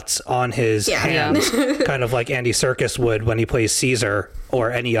plot dots on his hands, kind of like Andy Serkis would when he plays Caesar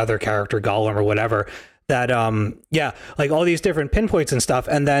or any other character, Gollum or whatever. That like all these different pinpoints and stuff.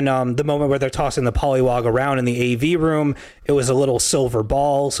 And then the moment where they're tossing the polywog around in the AV room, it was a little silver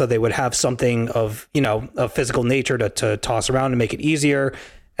ball, so they would have something of of physical nature to toss around to make it easier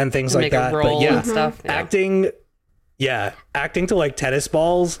and things like that. But and stuff. acting to like tennis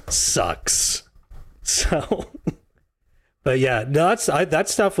balls sucks. So, but yeah, no, that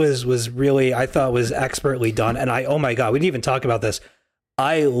stuff was really, I thought, was expertly done. And oh my God, we didn't even talk about this.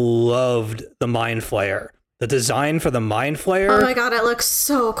 I loved the Mind Flayer. The design for the Mind Flayer. Oh my God, it looks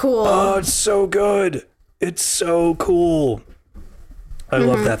so cool. Oh, it's so good. It's so cool. I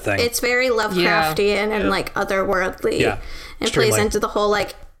love that thing. It's very Lovecraftian and like otherworldly. Yeah. And plays into the whole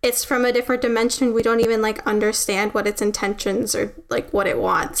like, it's from a different dimension. We don't even like understand what its intentions or like what it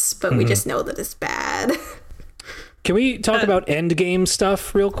wants, but we just know that it's bad. Can we talk about Endgame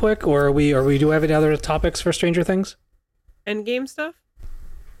stuff real quick, or do we have any other topics for Stranger Things? Endgame stuff?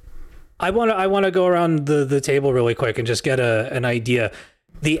 I want to go around the table really quick and just get an idea.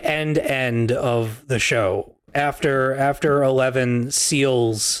 The end of the show after 11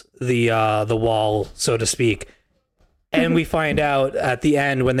 seals the wall, so to speak. And we find out at the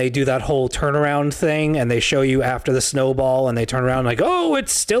end when they do that whole turnaround thing and they show you after the snowball and they turn around like, oh,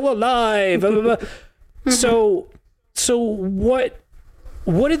 it's still alive. Blah, blah, blah. So what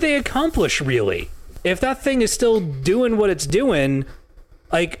did they accomplish really? If that thing is still doing what it's doing,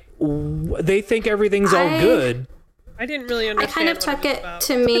 like they think everything's all good. I didn't really understand. I kind of took it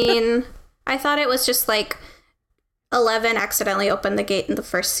to mean, I thought it was just like 11 accidentally opened the gate in the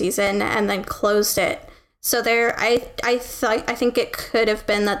first season and then closed it. So there, I think it could have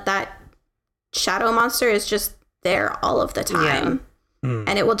been that shadow monster is just there all of the time,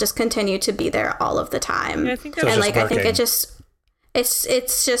 and it will just continue to be there all of the time. Yeah, I think and like working. I think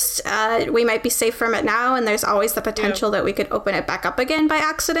it's just we might be safe from it now, and there's always the potential that we could open it back up again by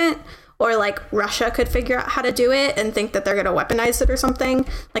accident, or like Russia could figure out how to do it and think that they're going to weaponize it or something.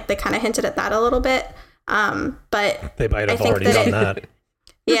 Like they kind of hinted at that a little bit, but they might have already done that.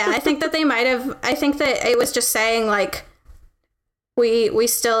 Yeah, I think that they might have. I think that it was just saying, like, we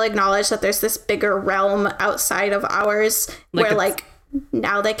still acknowledge that there's this bigger realm outside of ours where, like,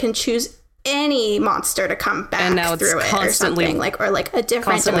 now they can choose any monster to come back and now through it or something, like, or like a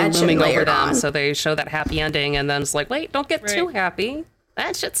different dimension layered over them. On. So they show that happy ending, and then it's like, wait, don't get too happy.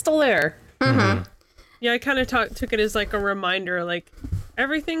 That shit's still there. Mm-hmm. Yeah, I kind of took it as like a reminder, like,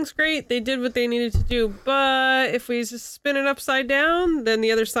 everything's great. They did what they needed to do, but if we just spin it upside down, then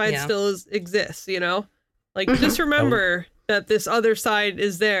the other side still exists, Like, just remember that this other side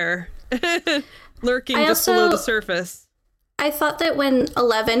is there, lurking just below the surface. I thought that when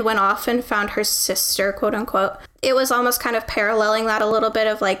 11 went off and found her sister, quote unquote, it was almost kind of paralleling that a little bit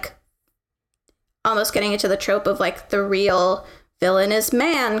of, like, almost getting into the trope of, like, the real villain is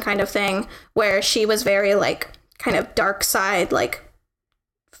man kind of thing, where she was very, like, kind of dark side, like,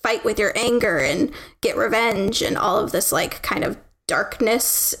 fight with your anger and get revenge and all of this like kind of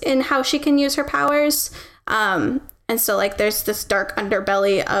darkness in how she can use her powers. And so like there's this dark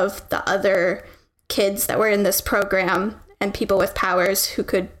underbelly of the other kids that were in this program and people with powers who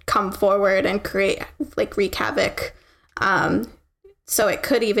could come forward and create like wreak havoc. So it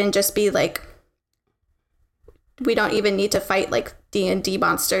could even just be like, we don't even need to fight like D&D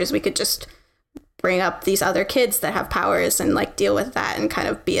monsters. We could just bring up these other kids that have powers and like deal with that and kind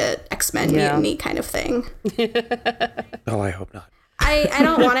of be a X-Men mutiny kind of thing. Oh, I hope not. I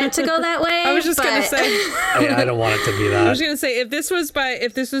don't want it to go that way. I was just gonna say I don't want it to be that. I was gonna say if this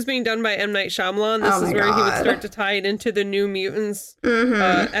was being done by M. Night Shyamalan, this is where he would start to tie it into the New Mutants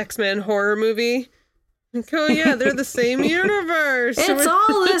X-Men horror movie. Like, oh yeah, they're the same universe. It's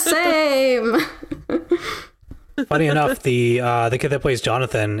all the same. Funny enough, the kid that plays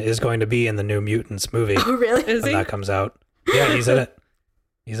Jonathan is going to be in the New Mutants movie. Oh, really? Is he? That comes out. Yeah, he's in it.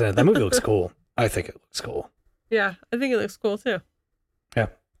 That movie looks cool. I think it looks cool. Yeah, I think it looks cool too. Yeah.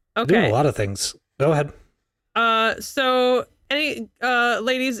 Okay. Doing a lot of things. Go ahead. So any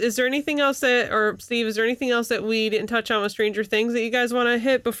ladies, is there anything else or Steve, is there anything else that we didn't touch on with Stranger Things that you guys want to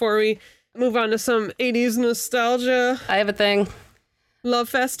hit before we Move on to some 80s nostalgia. I have a thing. Love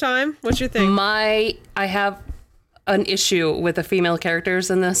Fest time. What's your thing? I have an issue with the female characters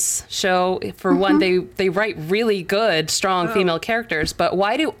in this show. For one, they write really good, strong female characters, but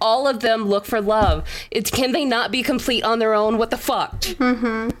why do all of them look for love? Can they not be complete on their own? What the fuck?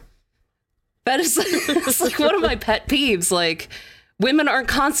 Mm-hmm. That is it's like one of my pet peeves. Like, women aren't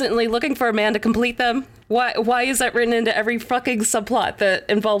constantly looking for a man to complete them. Why is that written into every fucking subplot that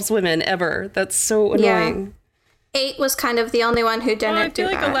involves women ever? That's so annoying. 8 was kind of the only one who didn't I feel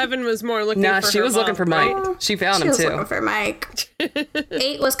do like that. 11 was more looking for Nah, she was looking for Mike. Right? She found She him was too. looking for Mike.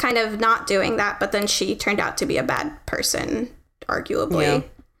 8 was kind of not doing that, but then she turned out to be a bad person, arguably. Yeah.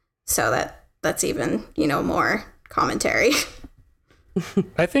 So that's even, more commentary.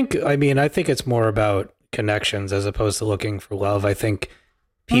 I think it's more about connections as opposed to looking for love. I think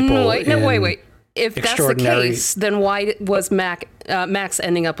people. Wait. If that's the case, then why was Max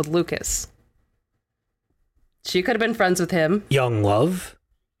ending up with Lucas? She could have been friends with him. Young love.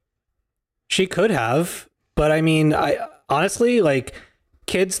 She could have, but I honestly, like,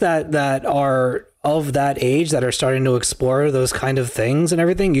 kids that are of that age that are starting to explore those kind of things and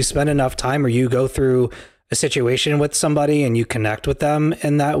everything, you spend enough time or you go through a situation with somebody and you connect with them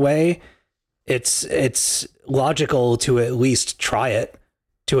in that way, it's logical to at least try it,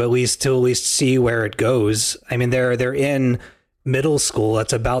 to at least see where it goes. I mean, they're in middle school.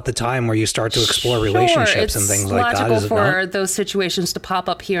 That's about the time where you start to explore relationships and things like that. It's logical for those situations to pop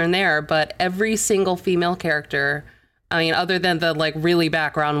up here and there, but every single female character, I mean, other than the like really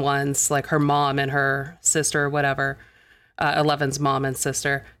background ones, like her mom and her sister or whatever, 11's mom and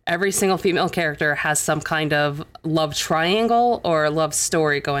sister, every single female character has some kind of love triangle or love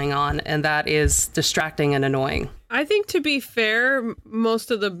story going on, and that is distracting and annoying. I think, to be fair,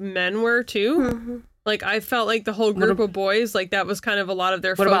 most of the men were too. Mm-hmm. Like, I felt like the whole group of boys, like, that was kind of a lot of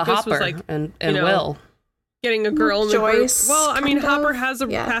their focus. What about Hopper was like, and Will? Getting a girl in the group. Joyce, Well, I mean, Hopper has a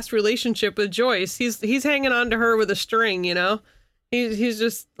past relationship with Joyce. He's hanging on to her with a string, He's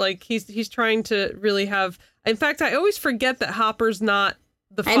just like, he's trying to really have. In fact, I always forget that Hopper's not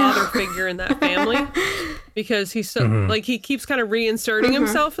the father figure in that family, because he's so like, he keeps kind of reinserting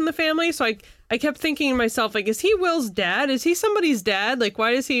himself in the family. So I kept thinking to myself, like, is he Will's dad? Is he somebody's dad? Like,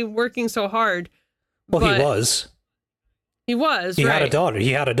 why is he working so hard? Well, he was. He had a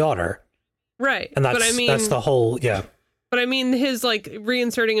daughter. Right. And that's the whole, yeah. But I mean, his like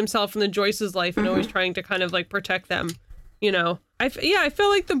reinserting himself in the Joyce's life and always trying to kind of like protect them, I feel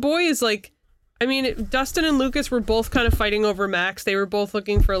like the boys, like, I mean, Dustin and Lucas were both kind of fighting over Max. They were both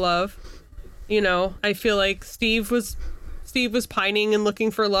looking for love. I feel like Steve was pining and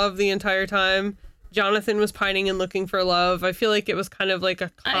looking for love the entire time. Jonathan was pining and looking for love. I feel like it was kind of like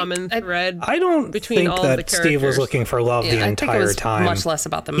a common thread. I don't between think all that of the characters. Steve was looking for love the entire time. Much less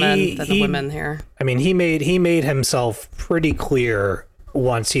about the men than the women here. I mean, he made himself pretty clear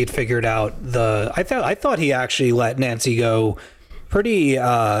once he'd figured out I thought he actually let Nancy go pretty.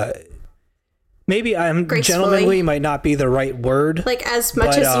 Maybe gentlemanly might not be the right word. Like, as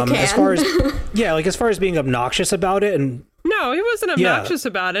much as you can. As far as being obnoxious about it, and no, he wasn't obnoxious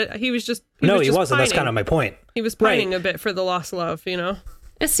about it. He was just he wasn't. Pining. That's kind of my point. He was pining a bit for the lost love,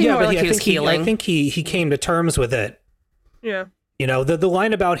 It seemed more like he was healing. I think he came to terms with it. Yeah. The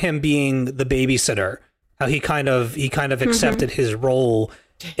line about him being the babysitter, how he kind of accepted his role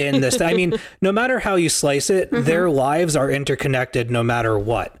in this. I mean, no matter how you slice it, their lives are interconnected no matter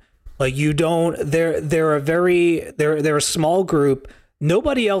what. Like, they're a small group.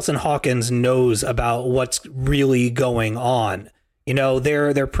 Nobody else in Hawkins knows about what's really going on.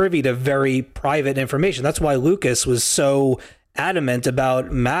 They're privy to very private information. That's why Lucas was so adamant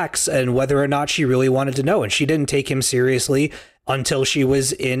about Max and whether or not she really wanted to know. And she didn't take him seriously until she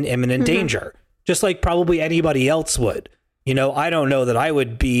was in imminent danger, just like probably anybody else would. I don't know that I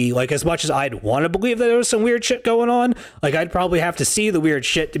would be, like, as much as I'd want to believe that there was some weird shit going on, like, I'd probably have to see the weird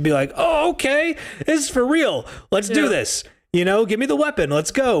shit to be like, oh, okay, this is for real. Let's do this. Give me the weapon. Let's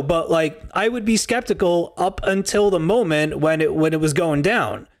go. But, like, I would be skeptical up until the moment when it was going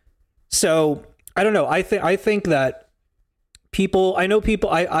down. So I don't know. I think that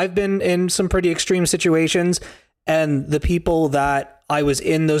I've been in some pretty extreme situations, and the people that I was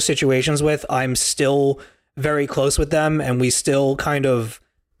in those situations with, I'm still very close with them, and we still kind of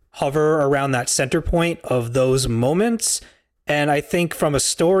hover around that center point of those moments. And I think from a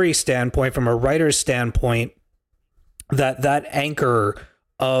story standpoint, from a writer's standpoint, that anchor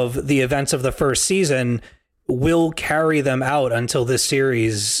of the events of the first season will carry them out until this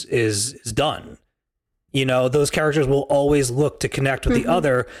series is done. Those characters will always look to connect with the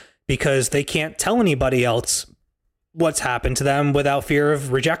other, because they can't tell anybody else what's happened to them without fear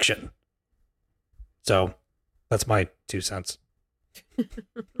of rejection. So that's my 2 cents.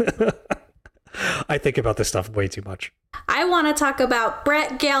 I think about this stuff way too much. I want to talk about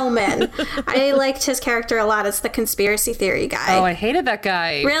Brett Gelman. I liked his character a lot as the conspiracy theory guy. Oh, I hated that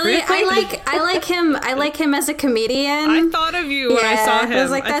guy. Really? I like him. I like him as a comedian. I thought of you when I saw him. I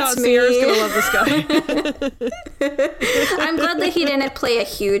was like, I thought that's Sierra's me. gonna love this guy. I'm glad that he didn't play a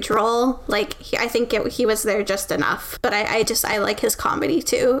huge role. Like, I think he was there just enough. But I like his comedy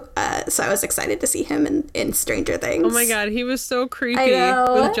too. So I was excited to see him in Stranger Things. Oh my god, he was so creepy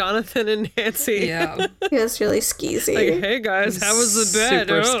know. with Jonathan and Nancy. Yeah. He was really skeezy. Like, hey guys, how was the bed?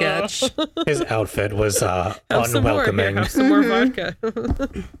 Super Oh. sketch. His outfit was Have unwelcoming. some more vodka.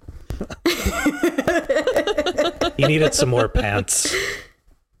 He needed some more pants.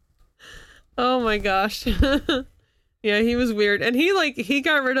 Oh my gosh. Yeah, he was weird. And he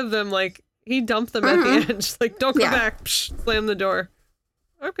got rid of them, like, he dumped them at the end. Just like, don't come back. Psh, slam the door.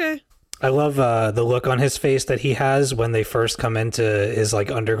 Okay. I love the look on his face that he has when they first come into his like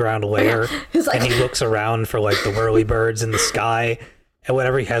underground lair, and he looks around for like the whirlybirds in the sky and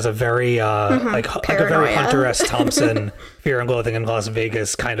whatever. He has a very like a very Hunter S. Thompson Fear and Loathing in Las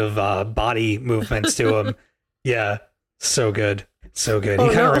Vegas kind of body movements to him. Yeah, so good, so good. He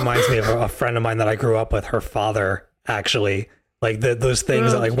kind of reminds me of a friend of mine that I grew up with. Her father, actually. Like those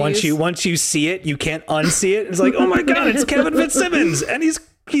things that like once you see it, you can't unsee it. It's like, oh my god, it's Kevin Fitzsimmons, and he's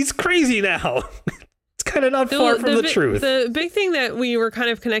crazy now. It's kind of not far from the truth. The big thing that we were kind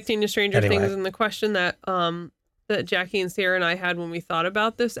of connecting to Stranger Things, and the question that that Jackie and Sarah and I had when we thought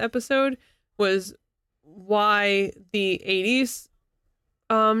about this episode was why the 80s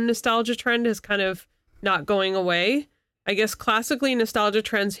nostalgia trend is kind of not going away. I guess classically nostalgia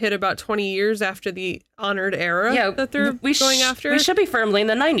trends hit about 20 years after the honored era that they're going after. We should be firmly in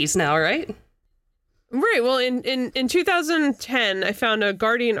the 90s now, right? Right. Well, in 2010, I found a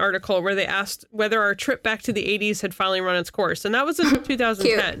Guardian article where they asked whether our trip back to the 80s had finally run its course. And that was in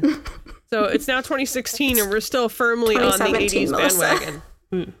 2010. So it's now 2016 and we're still firmly on the 80s bandwagon.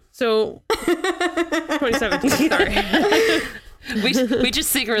 So 2017, sorry. We just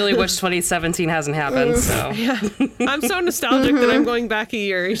secretly wish 2017 hasn't happened. So yeah, I'm so nostalgic that I'm going back a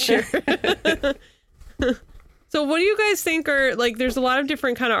year each year. So what do you guys think are, like, there's a lot of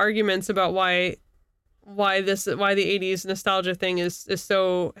different kind of arguments about why the 80s nostalgia thing is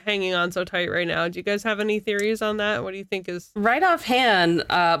so hanging on so tight right now. Do you guys have any theories on that? What do you think is right offhand?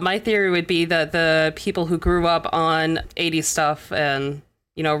 My theory would be that the people who grew up on 80s stuff and,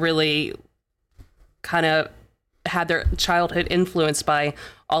 you know, really kind of had their childhood influenced by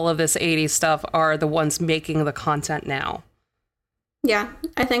all of this 80s stuff are the ones making the content now. Yeah,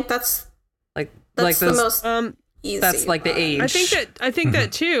 I think that's the most easy. That's like the age. I think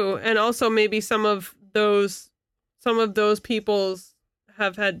that too, and also maybe some of those peoples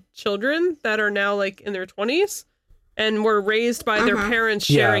have had children that are now like in their 20s and were raised by their parents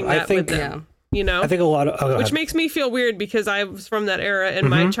sharing that with them. You know, I think a lot of which makes me feel weird because I was from that era and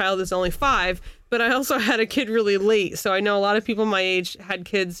my child is only 5, but I also had a kid really late. So I know a lot of people my age had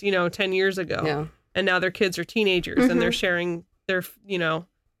kids, 10 years ago, and now their kids are teenagers and they're sharing their,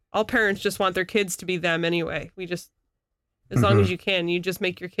 all parents just want their kids to be them anyway. We just, as long as you can, you just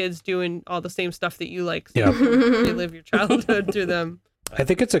make your kids doing all the same stuff that you like. So you live your childhood through them. I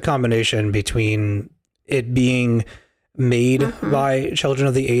think it's a combination between it being made by children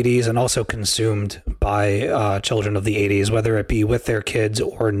of the 80s and also consumed by children of the 80s, whether it be with their kids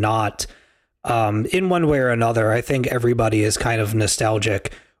or not. In one way or another, I think everybody is kind of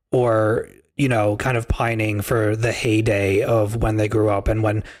nostalgic or, kind of pining for the heyday of when they grew up and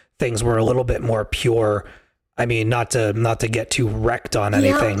when things were a little bit more pure. I mean, not to get too wrecked on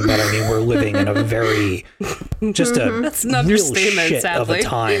anything, but I mean, we're living in a very, just a That's real understatement, shit sadly. of a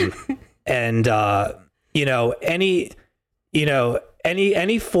time. And, any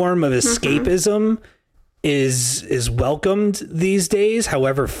form of escapism is welcomed these days,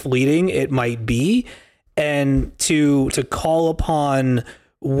 however fleeting it might be. And to call upon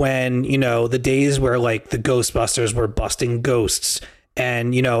when, the days where like the Ghostbusters were busting ghosts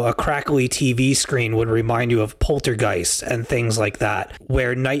and, a crackly TV screen would remind you of Poltergeist and things like that,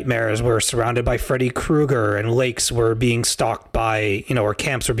 where nightmares were surrounded by Freddy Krueger and lakes were being stalked by, or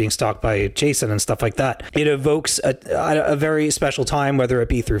camps were being stalked by Jason and stuff like that. It evokes a very special time, whether it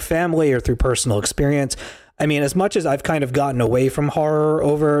be through family or through personal experience. I mean, as much as I've kind of gotten away from horror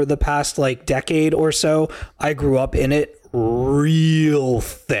over the past like decade or so, I grew up in it real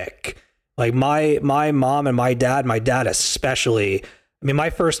thick. Like my mom and my dad especially. I mean,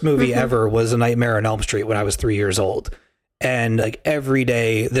 my first movie ever was A Nightmare on Elm Street when I was 3 years old. And like every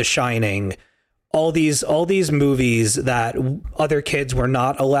day, The Shining, all these movies that other kids were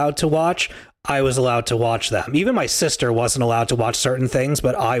not allowed to watch, I was allowed to watch them. Even my sister wasn't allowed to watch certain things,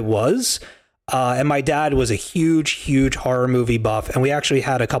 but I was. And my dad was a huge horror movie buff. And we actually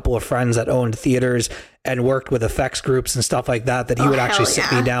had a couple of friends that owned theaters and worked with effects groups and stuff like that, he would actually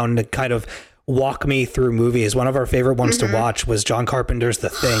sit me down and kind of walk me through movies. One of our favorite ones to watch was John Carpenter's The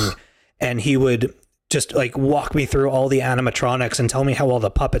Thing. And he would just like walk me through all the animatronics and tell me how all the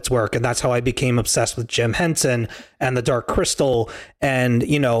puppets work. And that's how I became obsessed with Jim Henson and the Dark Crystal and,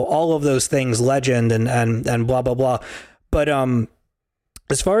 you know, all of those things, Legend and blah, blah, blah. But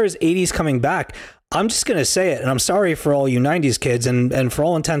as far as 80s coming back, I'm just going to say it. And I'm sorry for all you 90s kids. And for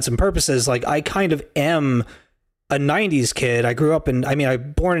all intents and purposes, like I kind of am a 90s kid. I grew up I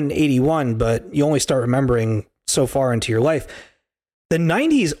born in 81, but you only start remembering so far into your life. The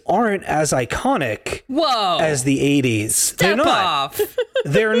 90s aren't as iconic as the 80s. They're not. Off.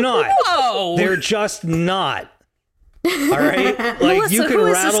 They're not. Whoa. They're just not. All right? Like you can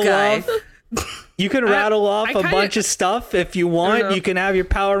rattle off. You can rattle off a bunch of stuff if you want. You can have your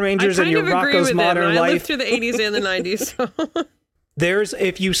Power Rangers and your Rocko's Modern Life. I lived through the 80s and the 90s. So.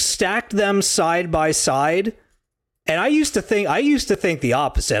 If you stacked them side by side, and I used to think the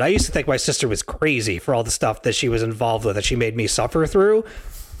opposite. I used to think my sister was crazy for all the stuff that she was involved with that she made me suffer through.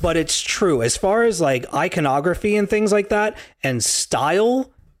 But it's true. As far as like iconography and things like that and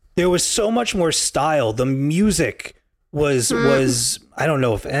style, there was so much more style. The music was I don't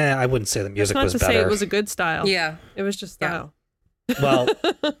know if I wouldn't say the music was better. Not to say it was a good style. Yeah. It was just style. Yeah. Well,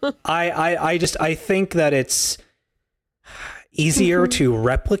 I think that it's easier to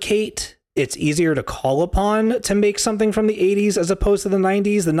replicate. It's easier to call upon to make something from the 80s as opposed to the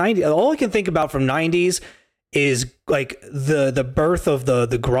 90s. The 90s, all I can think about from 90s is like the birth of the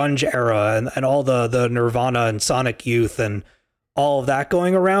grunge era and all the Nirvana and Sonic Youth and all of that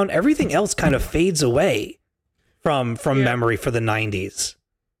going around. Everything else kind of fades away from memory for the 90s.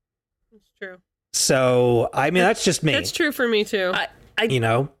 That's true. So, I mean, that's just me. That's true for me too.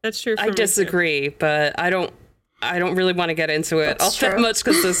 That's true for me I disagree, but I don't really want to get into it all that much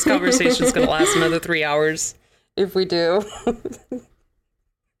because this conversation is going to last another 3 hours if we do.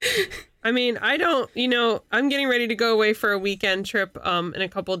 I mean, I'm getting ready to go away for a weekend trip in a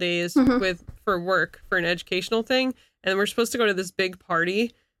couple days for work for an educational thing. And we're supposed to go to this big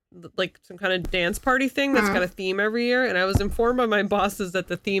party, like some kind of dance party thing that's got a theme every year. And I was informed by my bosses that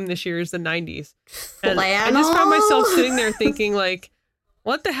the theme this year is the 90s. And I just found myself sitting there thinking like,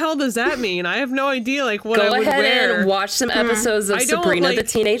 what the hell does that mean? I have no idea, like, what I would wear. Go ahead and watch some episodes of Sabrina the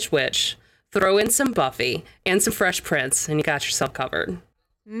Teenage Witch. Throw in some Buffy and some Fresh Prince, and you got yourself covered.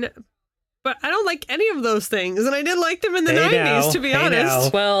 No, but I don't like any of those things, and I didn't like them in the 90s, to be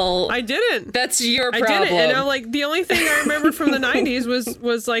honest. Well, I didn't. That's your problem. I didn't, and I'm like, the only thing I remember from the 90s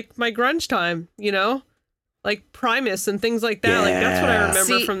was like my grunge time, you know? Like Primus and things like that. Yeah. Like, that's what I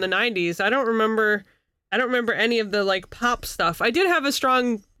remember from the 90s. I don't remember any of the like pop stuff. I did have a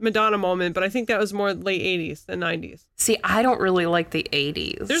strong Madonna moment, but I think that was more late 80s than 90s. See, I don't really like the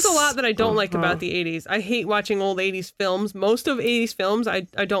 80s. There's a lot that I don't like about the 80s. I hate watching old 80s films. Most of 80s films, I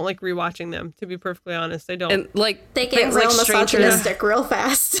don't like rewatching them, to be perfectly honest. I don't. And like they get real misogynistic real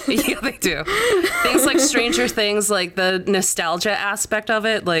fast. Yeah, they do. Things like Stranger Things, like the nostalgia aspect of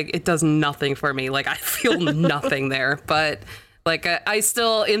it, like it does nothing for me. Like I feel nothing there, but like I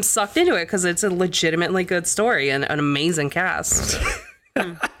still am sucked into it because it's a legitimately good story and an amazing cast.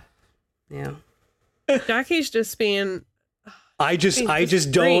 Yeah. Jackie's just being. I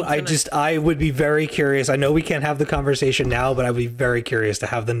would be very curious. I know we can't have the conversation now, but I would be very curious to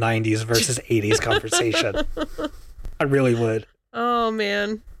have the 90s versus 80s conversation. I really would. Oh,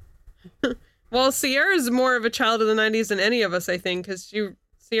 man. Well, Sierra's more of a child of the 90s than any of us, I think, because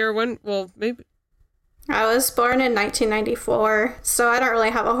Sierra maybe. I was born in 1994, so I don't really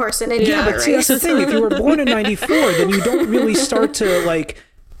have a horse in any other race. See, that's the thing. If you were born in 94, then you don't really start to, like,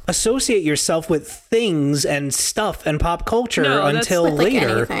 associate yourself with things and stuff and pop culture until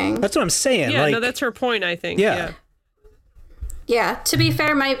later. That's what I'm saying. Yeah, that's her point, I think. Yeah, to be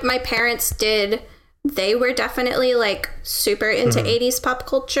fair, my parents they were definitely, like, super into 80s pop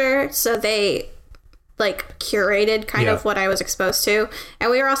culture, so they, like, curated kind of what I was exposed to.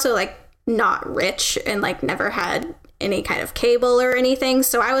 And we were also, like, not rich and like never had any kind of cable or anything,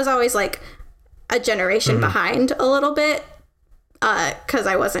 so I was always like a generation behind a little bit because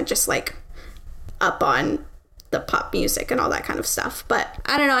I wasn't just like up on the pop music and all that kind of stuff. But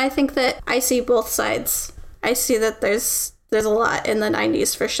I don't know, I think that I see both sides. I see that there's a lot in the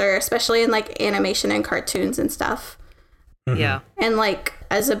 90s for sure, especially in like animation and cartoons and stuff. Yeah. And like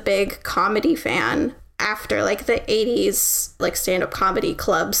as a big comedy fan, after like the 80s like stand-up comedy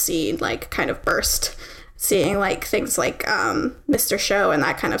club scene like kind of burst, seeing like things like Mr. Show and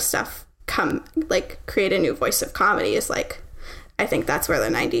that kind of stuff create a new voice of comedy is like, I think that's where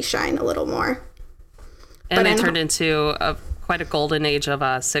the 90s shine a little more. And they turned into quite a golden age of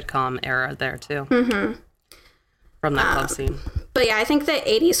a sitcom era there too. Mm-hmm. From that club scene. But yeah, I think the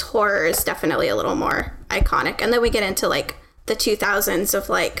 80s horror is definitely a little more iconic. And then we get into like the 2000s of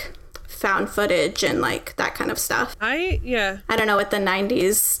like found footage and like that kind of stuff. I don't know what the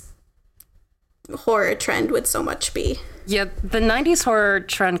 90s horror trend would so much be. Yeah, the 90s horror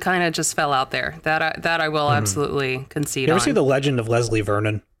trend kind of just fell out there. That I will absolutely concede You ever on. see The Legend of Leslie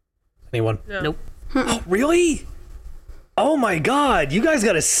Vernon? Anyone? No. Nope. Oh, really? Oh my God! You guys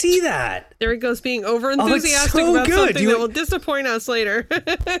got to see that. There he goes, being over enthusiastic about something that will disappoint us later.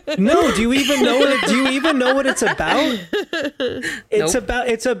 No, do you even know what? Do you even know what it's about? It's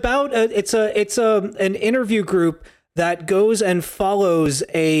an interview group that goes and follows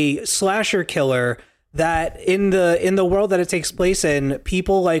a slasher killer. That in the world that it takes place in,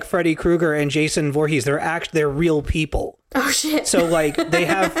 people like Freddy Krueger and Jason Voorhees, they're real people. Oh shit! So like they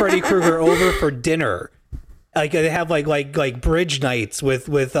have Freddy Krueger over for dinner. Like they have like bridge nights with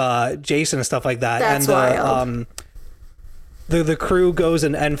Jason and stuff like that. That's and wild. The crew goes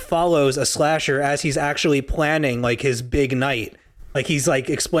and follows a slasher as he's actually planning like his big night. Like he's like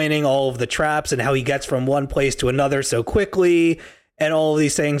explaining all of the traps and how he gets from one place to another so quickly and all of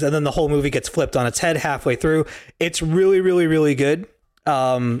these things. And then the whole movie gets flipped on its head halfway through. It's really, really, really good.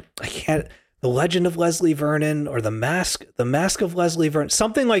 The Legend of Leslie Vernon or the Mask of Leslie Vernon,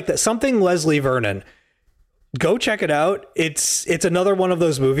 something like that, something Leslie Vernon. Go check it out. It's another one of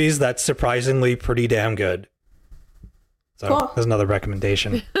those movies that's surprisingly pretty damn good. So cool. There's another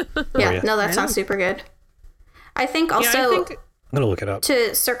recommendation. Yeah, no, that sounds super good. I think also I'm gonna look it up.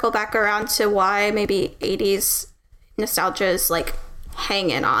 To circle back around to why maybe 80s nostalgia is like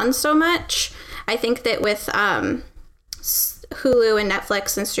hanging on so much. I think that with Hulu and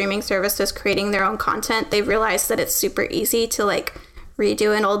Netflix and streaming services creating their own content, they've realized that it's super easy to like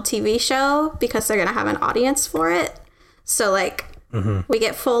redo an old TV show because they're gonna have an audience for it. So like we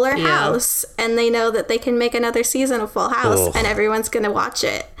get Fuller House and they know that they can make another season of Full House and everyone's gonna watch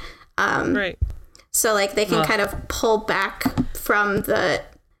it. Right. So like they can kind of pull back from the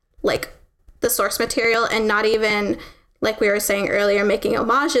source material and not even, like we were saying earlier, making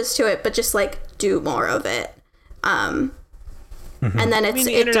homages to it, but just like do more of it. And then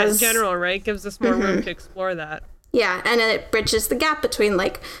the internet in general, right, gives us more room to explore that. Yeah, and then it bridges the gap between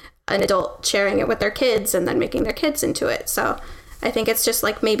like an adult sharing it with their kids and then making their kids into it. So I think it's just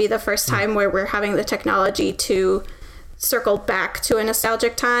like maybe the first time where we're having the technology to circle back to a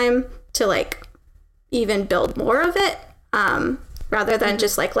nostalgic time to like even build more of it, rather than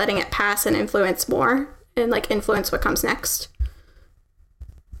just like letting it pass and influence more and like influence what comes next.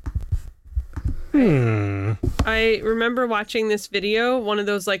 I remember watching this video, one of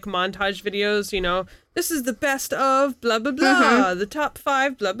those like montage videos, you know, this is the best of blah, blah, blah, the top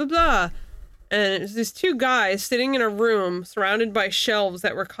 5, blah, blah, blah. And it's these two guys sitting in a room surrounded by shelves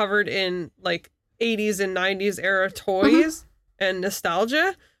that were covered in like 80s and 90s era toys and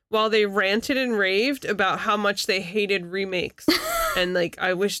nostalgia, while they ranted and raved about how much they hated remakes. And like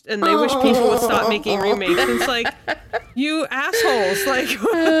they wish people would stop making remakes. It's like, you assholes, like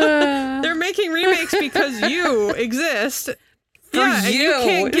they're making remakes because you exist. And you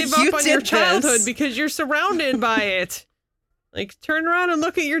can't give up on your childhood because you're surrounded by it. Like, turn around and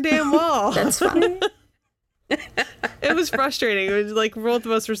look at your damn wall. That's funny. It was frustrating. It was like both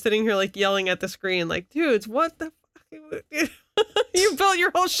of us were sitting here like yelling at the screen, like, dudes, what the fuck? You built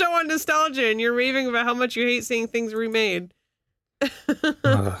your whole show on nostalgia and you're raving about how much you hate seeing things remade.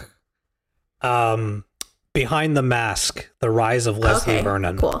 Behind the Mask, The Rise of Leslie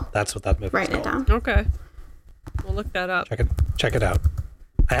Vernon. Cool. That's what that movie is Writing it called. down. Okay. We'll look that up. Check it out.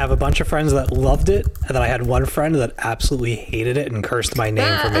 I have a bunch of friends that loved it, and then I had one friend that absolutely hated it and cursed my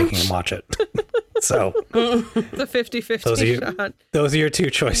name for making him watch it. So it's a 50-50 shot. Those are your two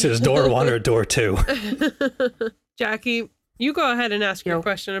choices, door 1 or door 2. Jackie, you go ahead and ask your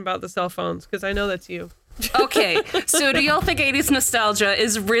question about the cell phones, because I know that's you. Okay, so do y'all think 80s nostalgia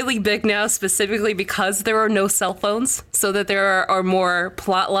is really big now specifically because there are no cell phones? So that there are more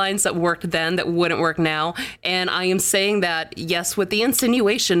plot lines that worked then that wouldn't work now? And I am saying that, yes, with the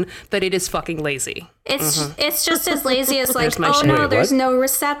insinuation that it is fucking lazy. It's just as lazy as like, there's no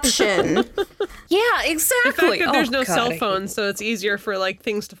reception. Yeah, exactly. The fact that there's no cell phones, so it's easier for like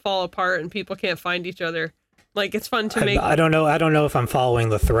things to fall apart and people can't find each other. Like, it's fun to make... I don't know if I'm following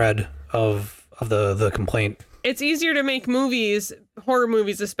the thread of the complaint. It's easier to make movies, horror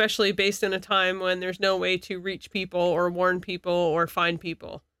movies especially, based in a time when there's no way to reach people or warn people or find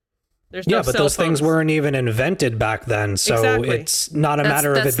people. There's no but those things weren't even invented back then, so it's not a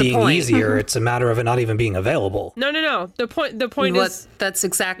matter of it being easier. It's a matter of it not even being available. No. The point is that's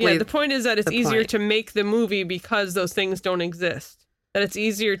exactly. Yeah, the point is that it's easier to make the movie because those things don't exist. That it's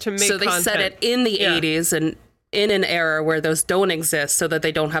easier to make. So they set it in the 80s and in an era where those don't exist, so that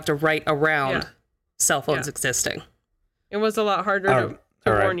they don't have to write around cell phones existing. It was a lot harder to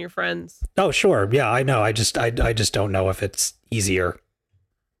warn your friends. Oh, sure. Yeah, I know. I just don't know if it's easier.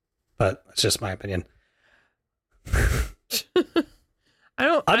 But it's just my opinion.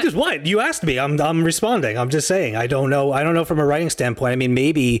 I'm just what? You asked me. I'm responding. I'm just saying. I don't know. I don't know from a writing standpoint. I mean,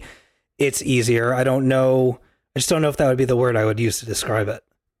 maybe it's easier. I don't know. I just don't know if that would be the word I would use to describe it.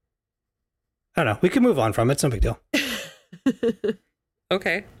 I don't know. We can move on from it. It's no big deal.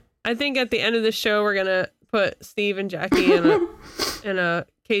 Okay. I think at the end of the show, we're gonna put Steve and Jackie in a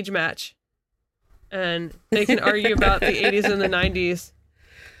cage match, and they can argue about the 80s and the 90s.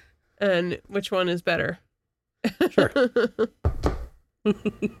 And which one is better? Sure. I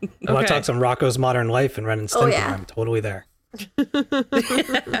want to talk some Rocko's Modern Life and Ren and Stimpy. I'm totally there.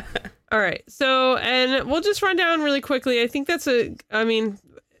 All right. So, and we'll just run down really quickly. I think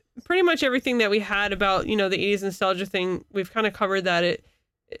pretty much everything that we had about, the 80s nostalgia thing, we've kind of covered that.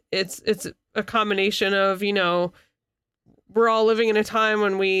 It's a combination of, we're all living in a time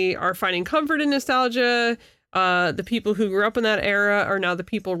when we are finding comfort in nostalgia. The people who grew up in that era are now the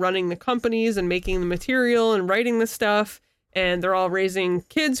people running the companies and making the material and writing the stuff. And they're all raising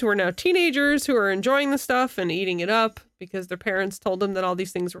kids who are now teenagers who are enjoying the stuff and eating it up because their parents told them that all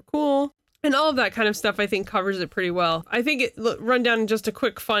these things were cool. And all of that kind of stuff, I think, covers it pretty well. I think run down just a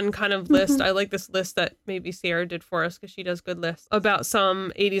quick, fun kind of list. I like this list that maybe Sierra did for us because she does good lists about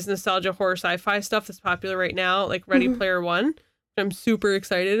some 80s nostalgia horror sci-fi stuff that's popular right now, like Ready Player One. I'm super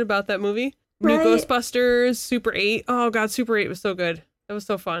excited about that movie. New Ghostbusters, Super 8. Oh, God, Super 8 was so good. That was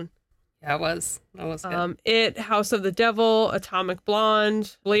so fun. Yeah, it was. That was good. It, House of the Devil, Atomic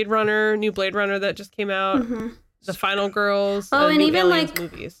Blonde, Blade Runner, new Blade Runner that just came out, The Final Girls, and even Aliens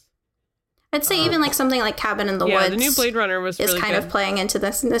movies. I'd say even like something like Cabin in the Woods. Yeah, the new Blade Runner was really kind of playing into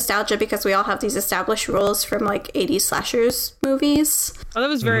this nostalgia because we all have these established rules from like 80s slashers movies. Oh, that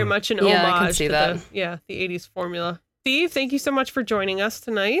was very much an homage I can see to that. the 80s formula. Steve, thank you so much for joining us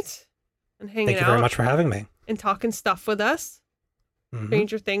tonight and hanging out. Thank you very much for having me. And talking stuff with us.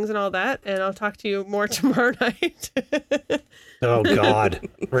 Stranger Things and all that. And I'll talk to you more tomorrow night. Oh, God.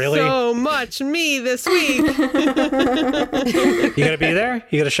 Really? So much me this week. You gonna be there?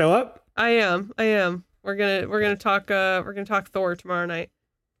 You gonna show up? I am. We're gonna talk Thor tomorrow night.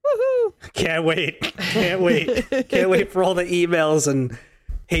 Woohoo! Can't wait. Can't wait for all the emails and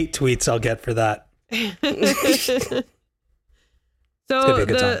hate tweets I'll get for that. So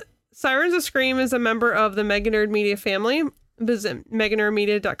the Sirens of Scream is a member of the Mega Nerd Media family. Visit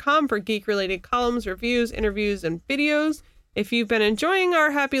meganerdmedia.com for geek-related columns, reviews, interviews, and videos. If you've been enjoying our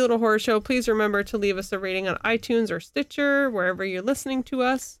happy little horror show, please remember to leave us a rating on iTunes or Stitcher, wherever you're listening to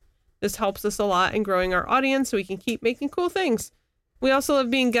us. This helps us a lot in growing our audience so we can keep making cool things. We also love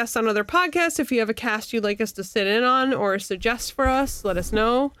being guests on other podcasts. If you have a cast you'd like us to sit in on or suggest for us, let us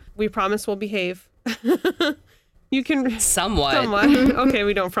know. We promise we'll behave. You can... Somewhat. Okay,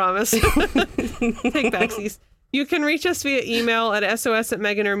 we don't promise. Take backsies. You can reach us via email at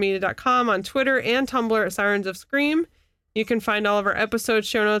sos@meganerdmedia.com, on Twitter and Tumblr at Sirens of Scream. You can find all of our episode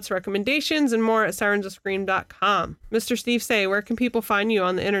show notes, recommendations, and more at sirensofscream.com. Mr. Steve Say, where can people find you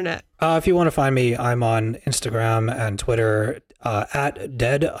on the internet? If you want to find me, I'm on Instagram and Twitter at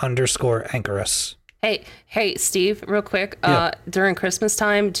dead_Anchorus. Hey, Steve, real quick. Yeah. During Christmas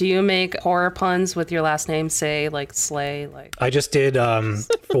time, do you make horror puns with your last name? Say, like, Slay? Like I just did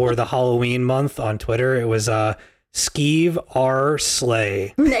for the Halloween month on Twitter. It was Skeeve R.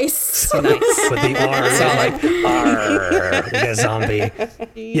 Slay. Nice. With the R, so like R, like a zombie.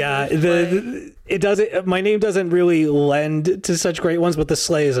 Yeah, it doesn't. My name doesn't really lend to such great ones, but the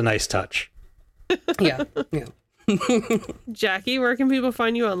Slay is a nice touch. Yeah. Jackie, where can people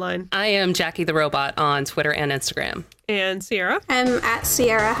find you online? I am Jackie the Robot on Twitter and Instagram. And Sierra? I'm at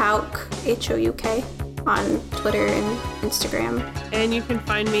Sierra Hauk, Houk, on Twitter and Instagram. And you can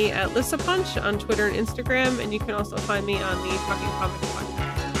find me at Lissa Punch on Twitter and Instagram, and you can also find me on the Talking Comics podcast.